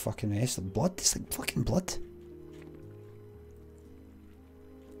 What a fucking mess. The blood? It's like fucking blood.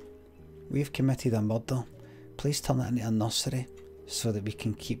 We've committed a murder. Please turn it into a nursery so that we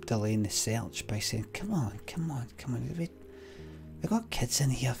can keep delaying the search by saying, come on, come on, come on. We've got kids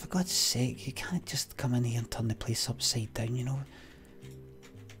in here, for God's sake. You can't just come in here and turn the place upside down, you know.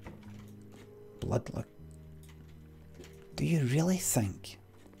 Blood, look. Do you really think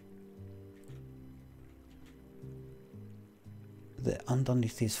that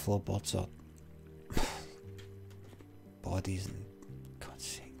underneath these floorboards are bodies, and God's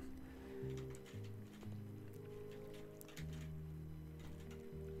sake.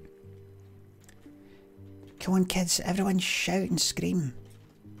 Come on kids, everyone shout and scream.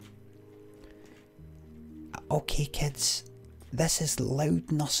 Okay kids, this is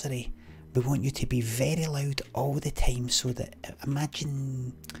loud nursery. We want you to be very loud all the time so that,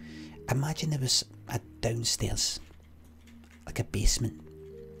 imagine there was a downstairs, like a basement,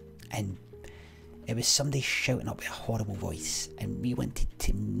 and it was somebody shouting up with a horrible voice, and we wanted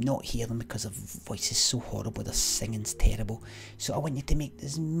to not hear them because the voice is so horrible, their singing's terrible. So I want you to make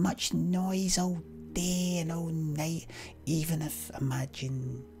as much noise all day and all night, even if,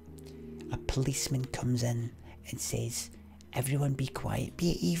 imagine, a policeman comes in and says, everyone be quiet,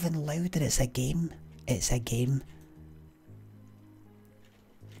 be even louder. It's a game. It's a game.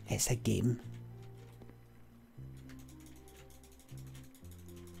 It's a game.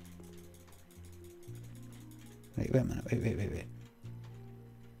 Right, wait a minute, wait.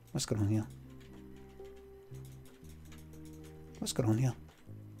 What's going on here? What's going on here?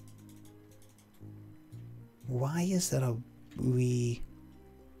 Why is there a wee...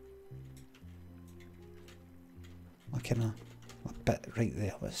 like in a bit right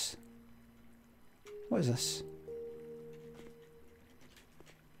there? What is this?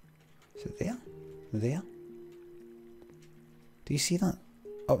 Is it there? There? Do you see that?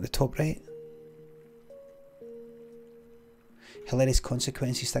 Up the top right? Hilarious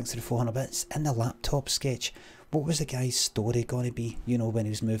consequences thanks to the 400 bits. In the laptop sketch, what was the guy's story going to be? You know, when he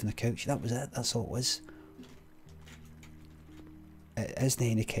was moving the couch? That was it, that's all it was. It isn't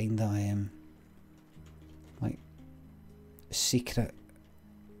any kind of, like, secret,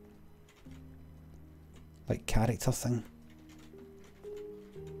 like, character thing.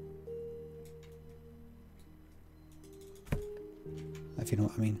 If you know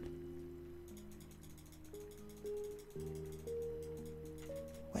what I mean.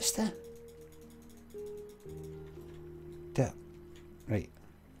 What's that? There. Right.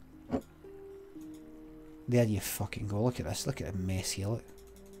 There you fucking go. Look at this. Look at the mess here. Look.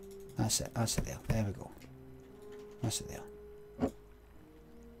 That's it. That's it there. There we go. That's it there.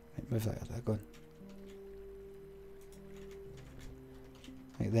 Right, move that there. Go on.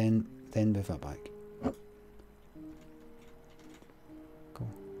 Right, then move that back. Go.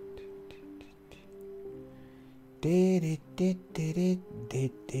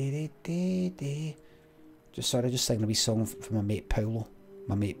 Just singing a wee song for my mate Paolo.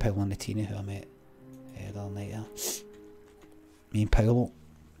 My mate Paolo and the Tina who I met the other night there. Me and Paolo.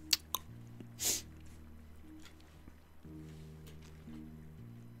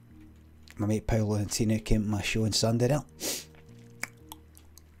 My mate Paolo and Tina came to my show on Sunday there.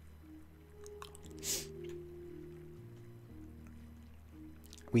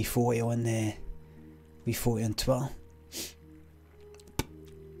 We photo on Twitter.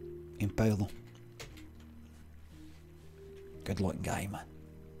 And Paolo. Good looking guy, man.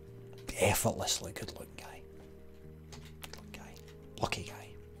 Effortlessly good looking guy. Good looking guy. Lucky guy.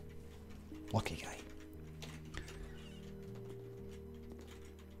 Lucky guy.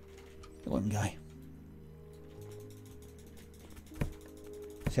 Good looking guy.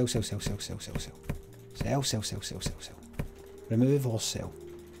 Sell. Sell. Remove or sell.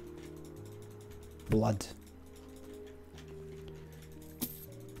 Blood.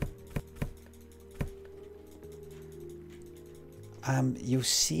 You'll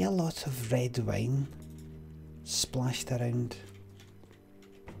see a lot of red wine splashed around.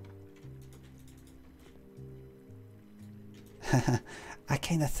 I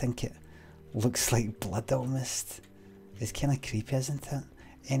kind of think it looks like blood almost. It's kind of creepy, isn't it?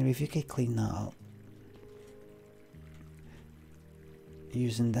 Anyway, if you could clean that up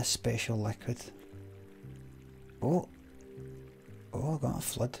using this special liquid. Oh, I got a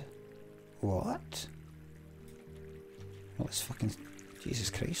flood. What? Oh, it's fucking...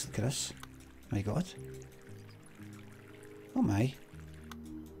 Jesus Christ, look at this. My God. Oh my.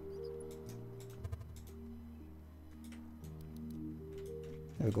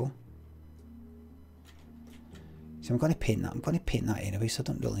 There we go. So I'm going to paint that. I'm going to paint that anyway, so I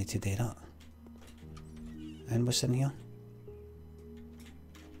don't really need to do that. And what's in here?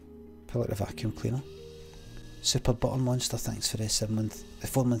 Pull out the vacuum cleaner. Super Butter Monster, thanks for the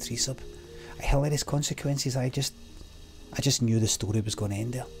 4-month resub. Hilarious consequences. I just knew the story was going to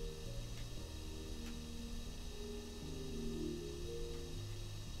end there.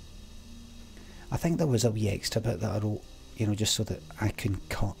 I think there was a wee extra bit that I wrote, you know, just so that I can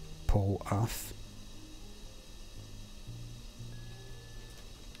cut Paul off.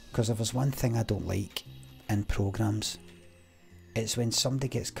 Because if there's one thing I don't like in programs, it's when somebody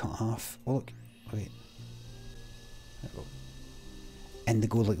gets cut off. Oh look, wait. There we go. And they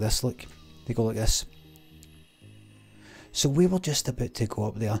go like this, look. They go like this. So we were just about to go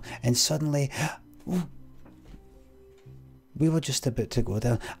up there and suddenly, we were just about to go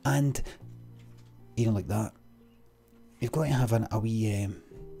there and, you know, like that. You've got to have a wee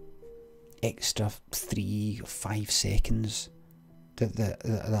extra 3 or 5 seconds that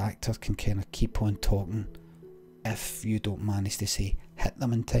the actor can kind of keep on talking if you don't manage to say hit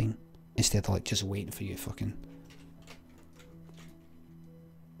them in time instead of like just waiting for you fucking...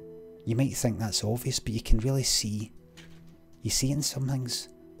 You might think that's obvious, but you can really see... You see in some things,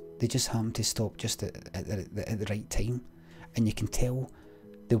 they just happen to stop just at the right time, and you can tell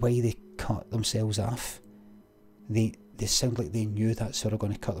the way they cut themselves off. They sound like they knew that's how they're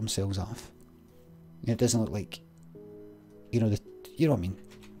going to cut themselves off. It doesn't look like, you know, you know what I mean.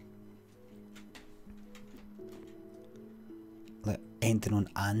 Like ending on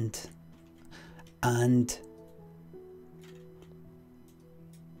and.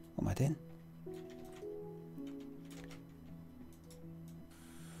 What am I doing?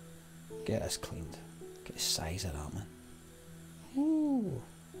 Get this cleaned. Get the size of that, man. Ooh.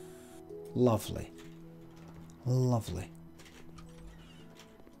 Lovely. Lovely.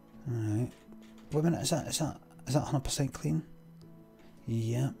 Alright. Wait a minute, is that 100% clean?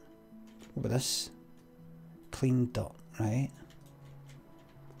 Yeah. What about this? Clean dot, right?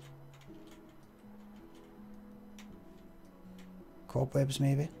 Cobwebs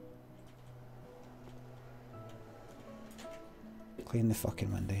maybe? Clean the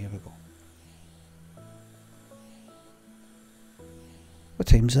fucking window, here we go. What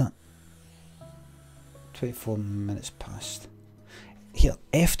time's that? 24 minutes past. Here,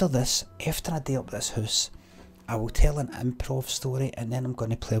 after this, after I day up this house, I will tell an improv story and then I'm going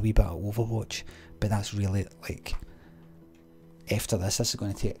to play a wee bit of Overwatch. But that's really, like, after this is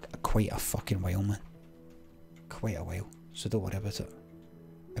going to take quite a fucking while, man. Quite a while. So don't worry about it.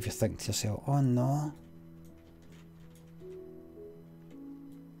 If you think to yourself, oh no.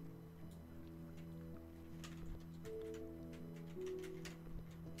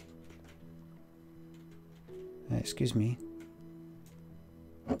 Excuse me.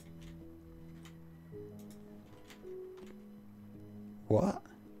 What?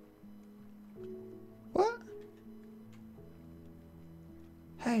 What?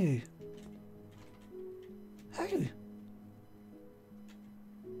 How? How?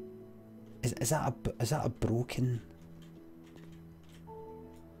 Is that a broken?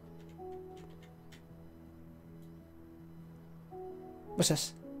 What's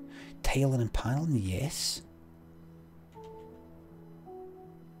this? Tiling and paneling? Yes.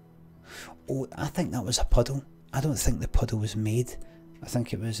 Oh, I think that was a puddle. I don't think the puddle was made. I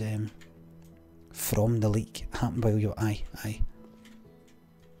think it was from the leak. Happened while you aye.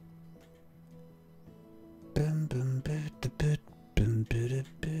 Boom boom boo da boo boom boo da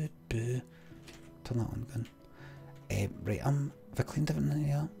boo boo. Turn that on again. Right, have I cleaned everything in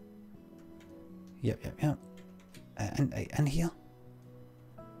here? Yep. In here.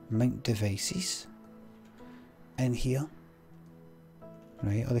 Mount devices. In here.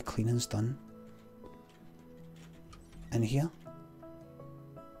 Right, all the cleaning's done. In here.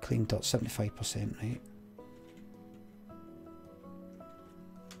 Clean dot 75%, right?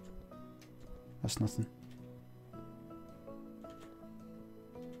 That's nothing.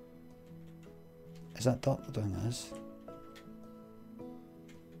 Is that dot? I don't think it is.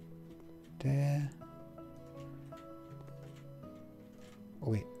 There.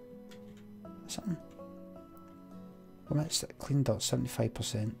 Oh wait. Something. Well, that's clean dot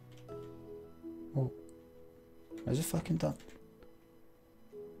 75%. Oh. Where's the fucking dot?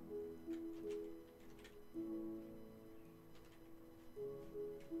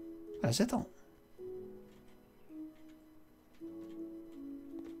 Where's it dot?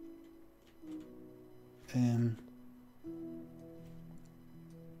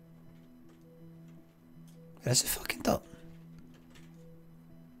 Where's the fucking dot?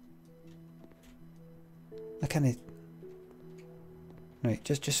 I can't. Right,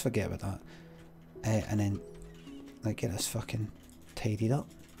 just forget about that. And then, like, get this fucking tidied up.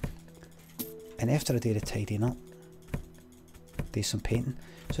 And after I do the tidying up, do some painting.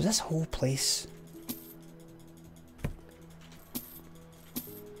 So this whole place,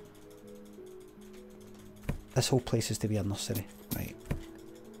 is to be a nursery, right?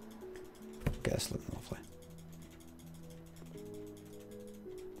 Get this looking lovely.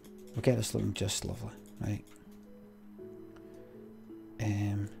 We'll get this looking just lovely, right?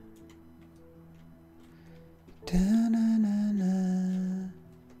 Da-na-na-na.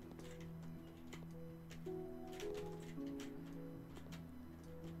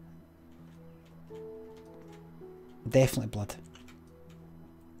 Definitely blood.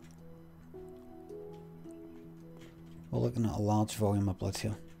 We're looking at a large volume of blood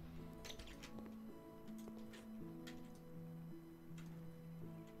here.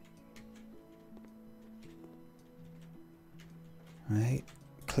 Right,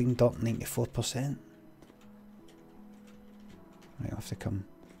 clean dot 94%. Right, I'll have to come.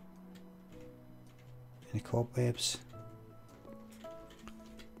 Any cobwebs?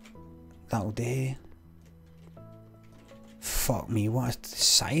 That'll do. Fuck me, what is the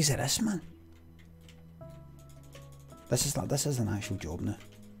size of this, man? This is an actual job now.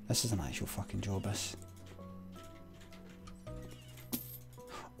 This is an actual fucking job, this.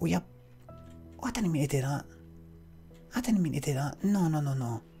 Oh yeah. Oh, I didn't mean to do that. I didn't mean to do that.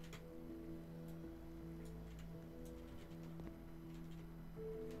 No.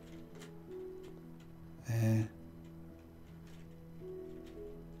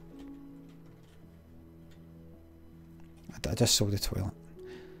 I just saw the toilet.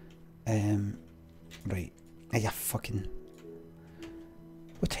 Right. Yeah, fucking.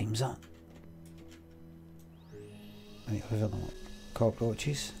 What time's that? Right, hoover them up.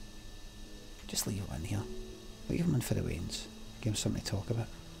 Cockroaches. Just leave them in here. Leave them in for the wains. Give them something to talk about.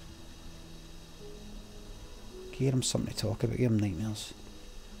 Give them something to talk about. Give them nightmares.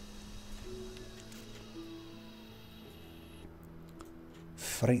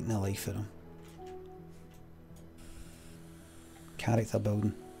 Frighten the life of them. Character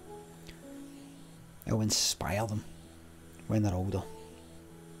building. It'll inspire them when they're older.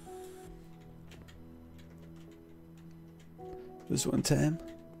 This one time,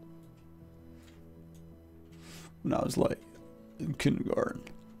 when I was like in kindergarten,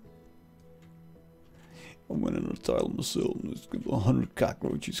 I went in a tile myself and 100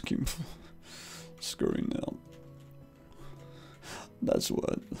 cockroaches came scurrying out. That's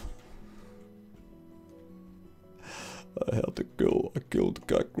what I had to kill. I killed the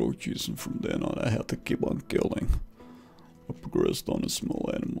cockroaches, and from then on I had to keep on killing. I progressed on the small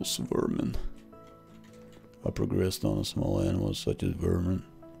animals, vermin. I progressed on the small animals such as vermin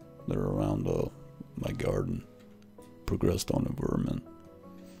that are around my garden. Progressed on the vermin.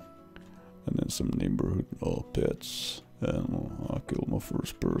 And then some neighborhood pets. And I killed my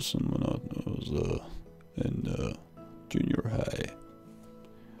first person when I was in junior high.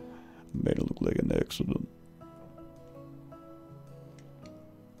 Made it look like an accident.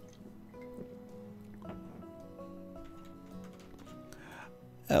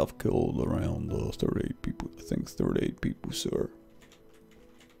 I've killed around 38 people. I think 38 people, sir.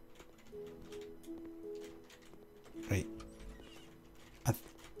 Right.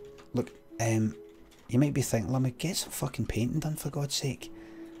 Look, you might be thinking, Limmy, get some fucking painting done for God's sake.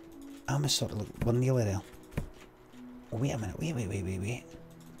 I'm a sort of, look, we're nearly there. Oh, wait a minute, wait.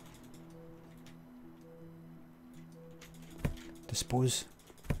 Dispose.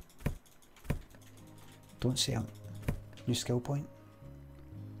 Don't say a new skill point.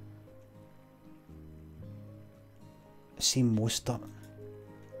 See most dirt.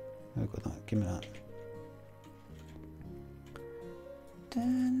 I've got that, give me that.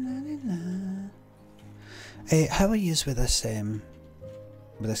 How are you with this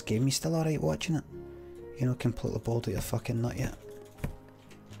game? You still alright watching it? You know, completely bored of your fucking nut yet?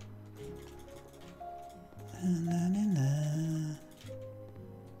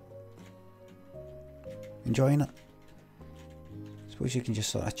 Enjoying it? Suppose you can just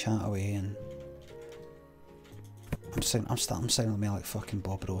sort of chat away and I'm sounding me like fucking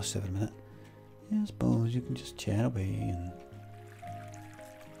Bob Ross every minute. Yeah, I suppose you can just chat away and...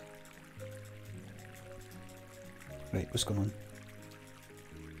 Right, what's going on?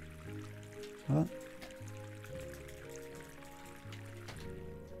 What?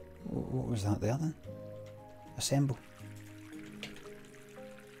 What was that there then? Assemble.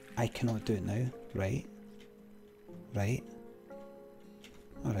 I cannot do it now. Right. Right.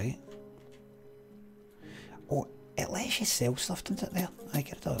 Alright. Oh, it lets you sell stuff, doesn't it there? I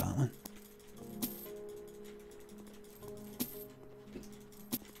get all that one.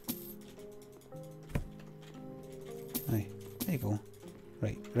 Aye, there you go.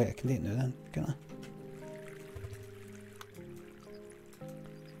 Right, I can do it now then, can't I?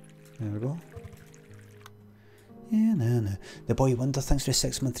 There we go. Yeah, no. The Boy Wonder, thanks for a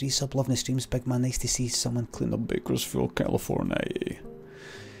 6-month resub. Loving the streams, big man. Nice to see someone clean up Bakersfield, California.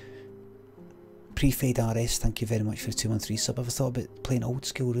 Pre-Fade RS, thank you very much for a 2-month resub. Ever thought about playing old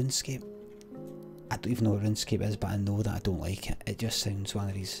school RuneScape? I don't even know what RuneScape is, but I know that I don't like it. It just sounds one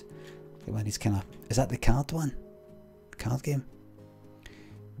of these kind of... Is that the card one? Card game?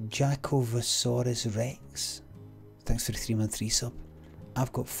 Jacovosaurus Rex, thanks for a 3-month resub.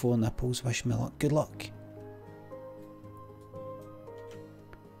 I've got 4 nipples, wish me luck. Good luck.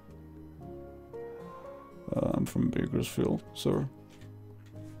 I'm from Bakersfield, sir.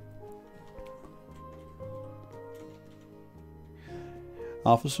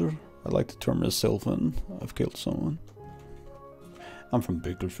 Officer, I'd like to turn myself in. I've killed someone. I'm from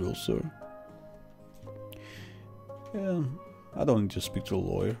Bakersfield, sir. Yeah, I don't need to speak to a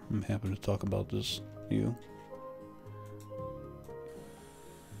lawyer. I'm happy to talk about this to you.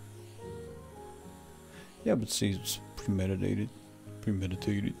 Yeah, but see, it's premeditated.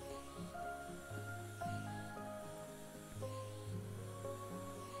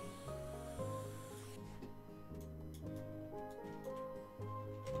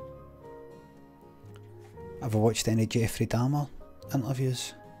 Have I watched any Jeffrey Dahmer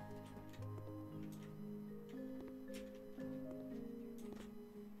interviews?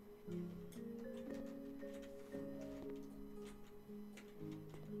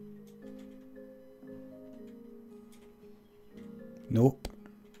 Nope.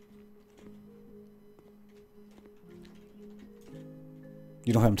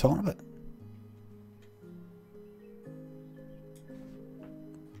 You know who I'm talking about?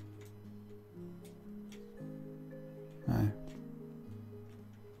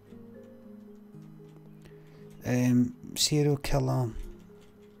 Serial killer.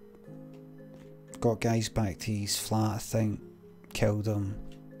 Got guys back to his flat, I think. Killed him.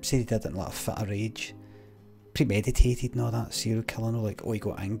 Said he did it in like a fit of rage. Premeditated and all that. Serial killer, no, like, oh, he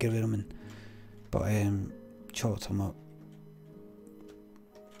got angry with him, but chopped him up.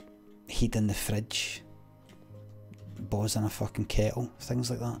 Hid in the fridge. Bows in a fucking kettle. Things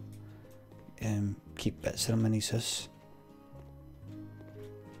like that. Keep bits of him in his house.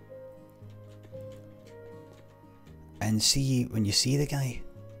 And see, when you see the guy,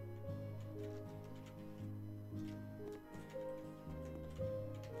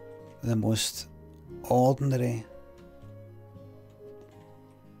 the most ordinary,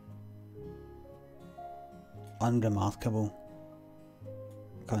 unremarkable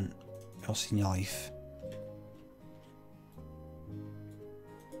cunt you've seen in your life.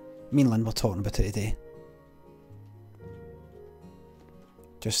 Me and Lynn were talking about it today.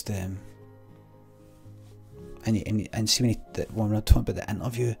 Just and see when when we were talking about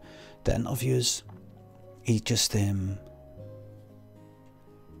the interviews, he just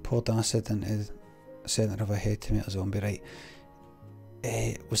poured acid into the centre of her head to make a zombie, right?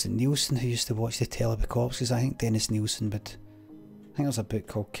 Was it Nielsen who used to watch the telly with cops? Because I think Dennis Nielsen would, I think there was a book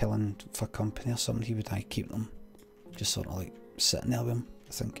called Killing for Company or something, he would keep them just sort of like sitting there with him,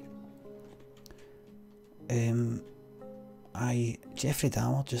 I think. Jeffrey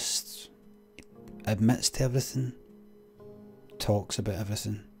Dahmer just admits to everything, talks about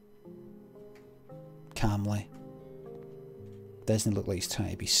everything calmly, doesn't look like he's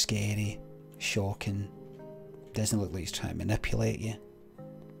trying to be scary, shocking, doesn't look like he's trying to manipulate you.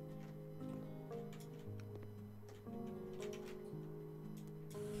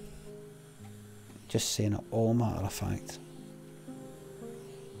 Just saying it all matter of fact.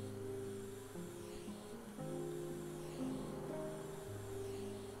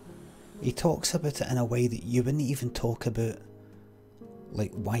 He talks about it in a way that you wouldn't even talk about,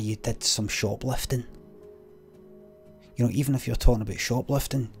 like, why you did some shoplifting. You know, even if you're talking about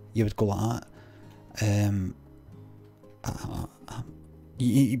shoplifting, you would go like that.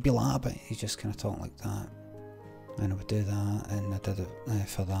 You'd be like, but he's just kind of talking like that. And I would do that, and I did it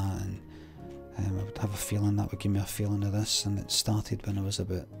for that, and I would have a feeling that would give me a feeling of this, and it started when I was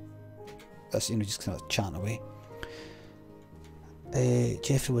about this, you know, just kind of chatting away.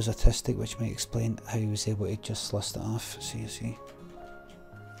 Jeffrey was autistic, which might explain how he was able to just list it off. See.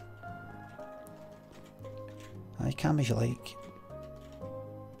 Calm as you like.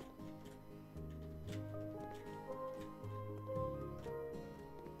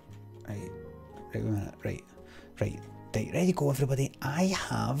 Right, wait a minute, right, ready to go everybody. I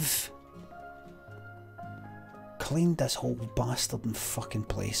have cleaned this whole bastard and fucking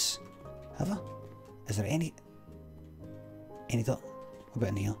place. Have I? Is there any dirt? What about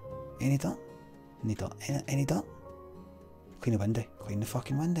in here? Any dirt? Any dirt? Clean the window. Clean the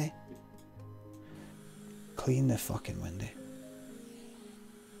fucking window. Clean the fucking window.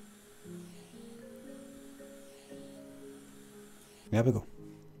 There we go.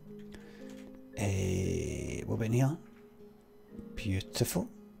 What about in here? Beautiful.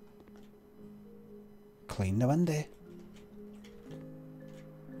 Clean the window.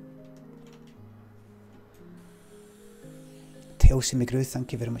 Elsie McGrew,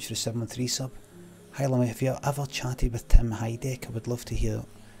 thank you very much for the 713 sub. Hi Limmy, if you ever chatted with Tim Heideck, I would love to hear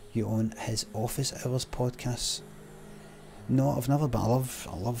you on his Office Hours podcast. No, I've never, but I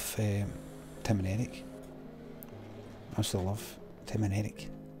love Tim and Eric. I still love Tim and Eric.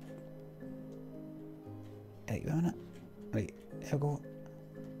 Right, wait a minute. Right, here we go.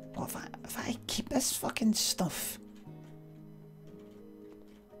 What if I keep this fucking stuff?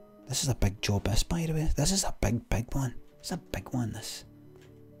 This is a big job, this, by the way. This is a big one. It's a big one, this.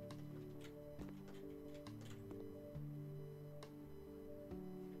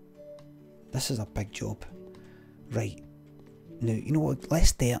 This is a big job. Right. Now, you know what?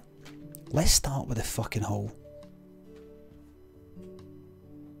 Let's do it. Let's start with the fucking hole.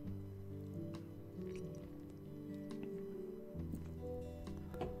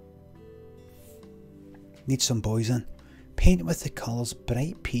 Need some boys in. Paint with the colours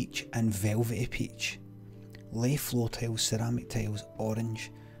bright peach and velvety peach. Lay floor tiles, ceramic tiles,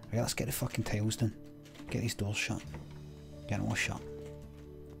 orange. Right, let's get the fucking tiles done. Get these doors shut. Get them all shut.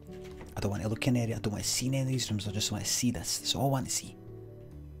 I don't want to look in there. I don't want to see any of these rooms. I just want to see this. That's all I want to see.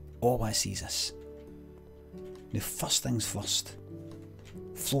 All I want to see is this. Now, first things first.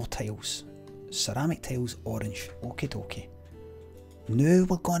 Floor tiles. Ceramic tiles, orange. Okie dokie. Now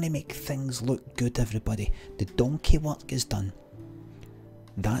we're going to make things look good, everybody. The donkey work is done.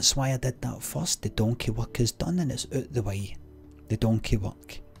 That's why I did that first. The donkey work is done and it's out the way. The donkey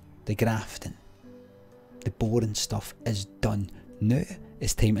work. The grafting. The boring stuff is done. Now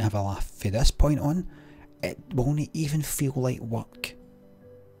it's time to have a laugh. From this point on, it won't even feel like work.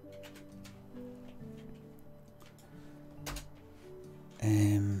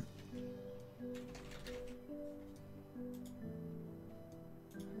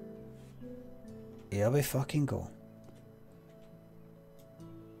 Here we fucking go.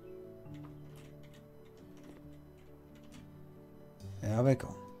 There we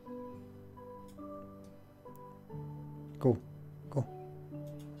go. Go. Go.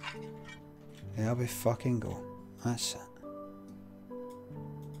 There we fucking go. That's it.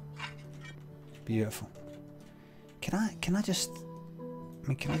 Beautiful. Can I just...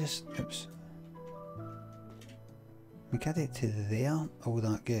 oops. We can I get to there? Oh,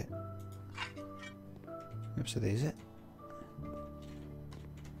 that get... Oops, so there's it.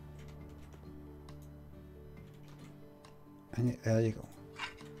 And there you go.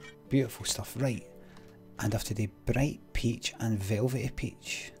 Beautiful stuff, right. And after the bright peach and velvety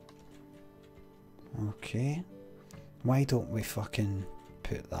peach. Okay. Why don't we fucking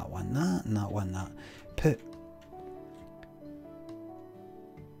put that one that and that one that? Put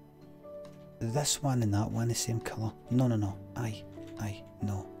this one and that one the same colour. No, no, no. Aye,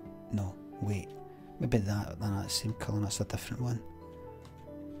 no, no, wait. Maybe that's the same colour and that's a different one.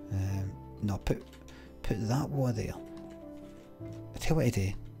 No, put that one there. I tell you what to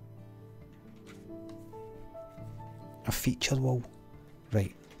do. A featured wall.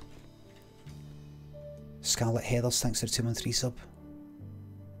 Right. Scarlet Heathers, thanks for the 213 sub.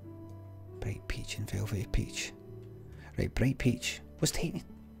 Bright peach and velvety peach. Right, bright peach. What's taking?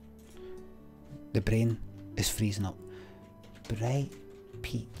 The brain is freezing up. Bright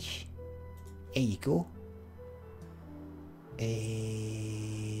peach. There you go.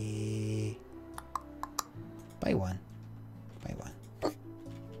 Buy one. Buy one.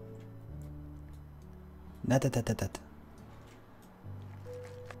 Nadadadadad.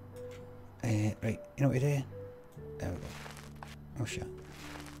 Right, you know what to do? There we go. Oh shit.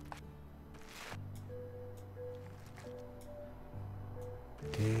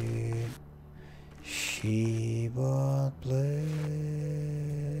 She wore blue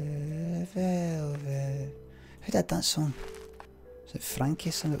velvet. Who did that song? Was it Frankie?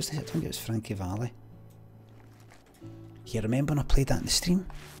 I think it was Frankie Valli. You remember when I played that in the stream?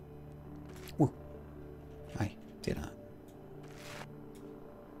 Oh, aye, do that.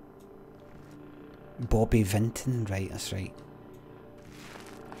 Bobby Vinton, right, that's right.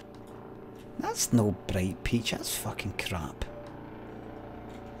 That's no bright peach, that's fucking crap.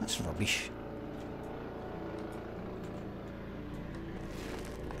 That's rubbish.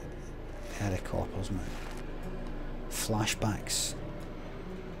 Eric Coppers, man. Flashbacks.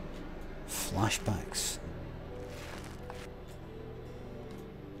 Flashbacks.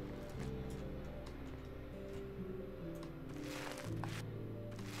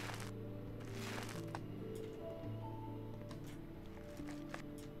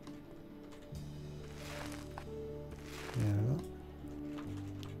 There we go.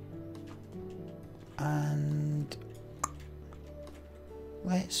 And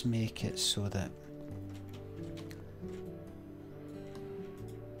let's make it so that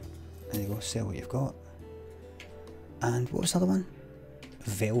there you go, sell what you've got. And what was the other one?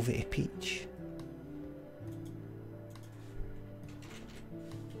 Velvety peach.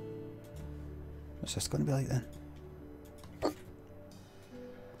 What's this going to be like then?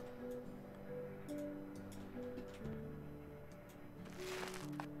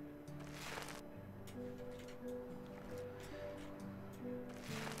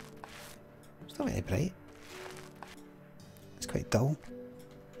 It's not very bright. It's quite dull.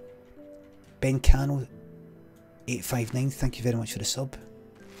 Ben Cano 859, thank you very much for the sub.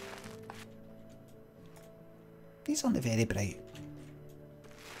 These aren't very bright.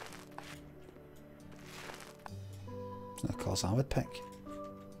 It's not the colours I would pick.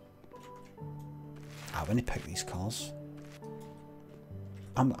 I wouldn't pick these colours.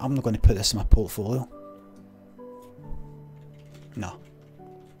 I'm not going to put this in my portfolio. No.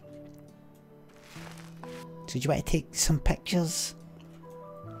 So do you want to take some pictures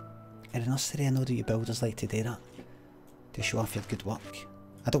in a nursery? I know that you builders like to do that, to show off your good work.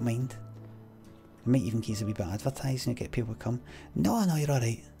 I don't mind. I might even give a wee bit of advertising to get people to come. No, no, you're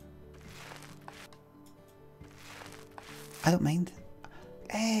alright. I don't mind.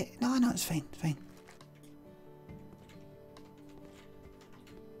 No, no, it's fine, fine.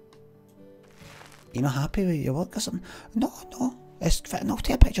 You're not happy with your work or something? No, no. It's fine. No,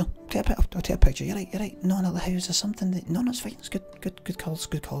 take a picture. I'll take a picture. You're right, you're right. No, no, the house is something that... No, no, it's fine. It's good, good colours,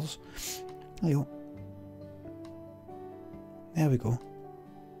 good colours. There you go. There we go.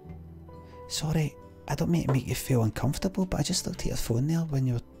 Sorry, I don't mean to make you feel uncomfortable, but I just looked at your phone there when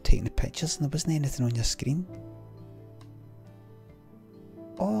you were taking the pictures and there wasn't anything on your screen.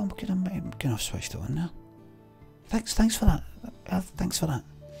 Oh, I'm gonna have switched it on now. Thanks for that. Thanks for that.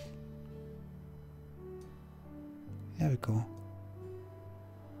 There we go.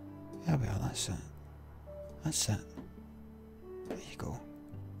 There we are, that's it. That's it. There you go.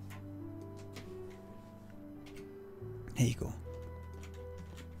 There you go.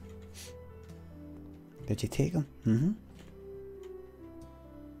 Did you take them? Mm-hmm.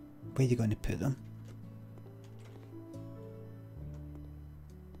 Where are you going to put them?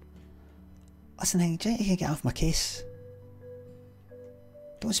 Listen, do you think you can get off my case?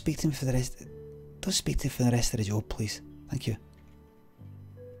 Don't speak to me for the rest. Don't speak to me for the rest of the job, please. Thank you.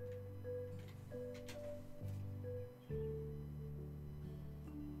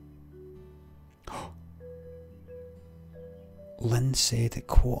 Lynn said at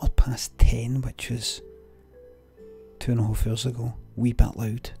 10:15, which was 2.5 hours ago. Wee bit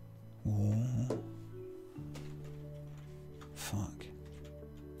loud. Oh. Fuck.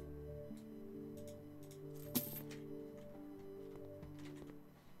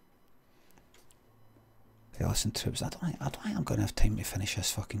 Hey, listen, Troops, I don't think I'm going to have time to finish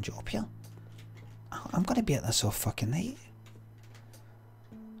this fucking job here. I'm going to be at this all fucking night.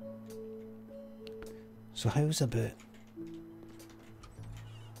 So how's about...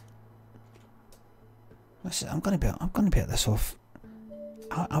 Listen, I'm gonna be at this off.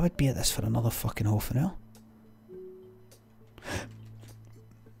 I would be at this for another fucking half an hour.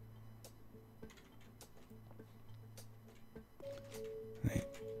 Right.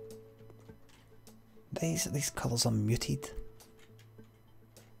 These colours are muted.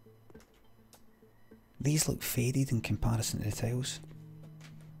 These look faded in comparison to the tiles.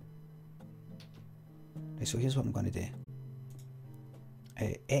 Right, so here's what I'm gonna do.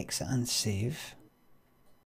 Exit and save.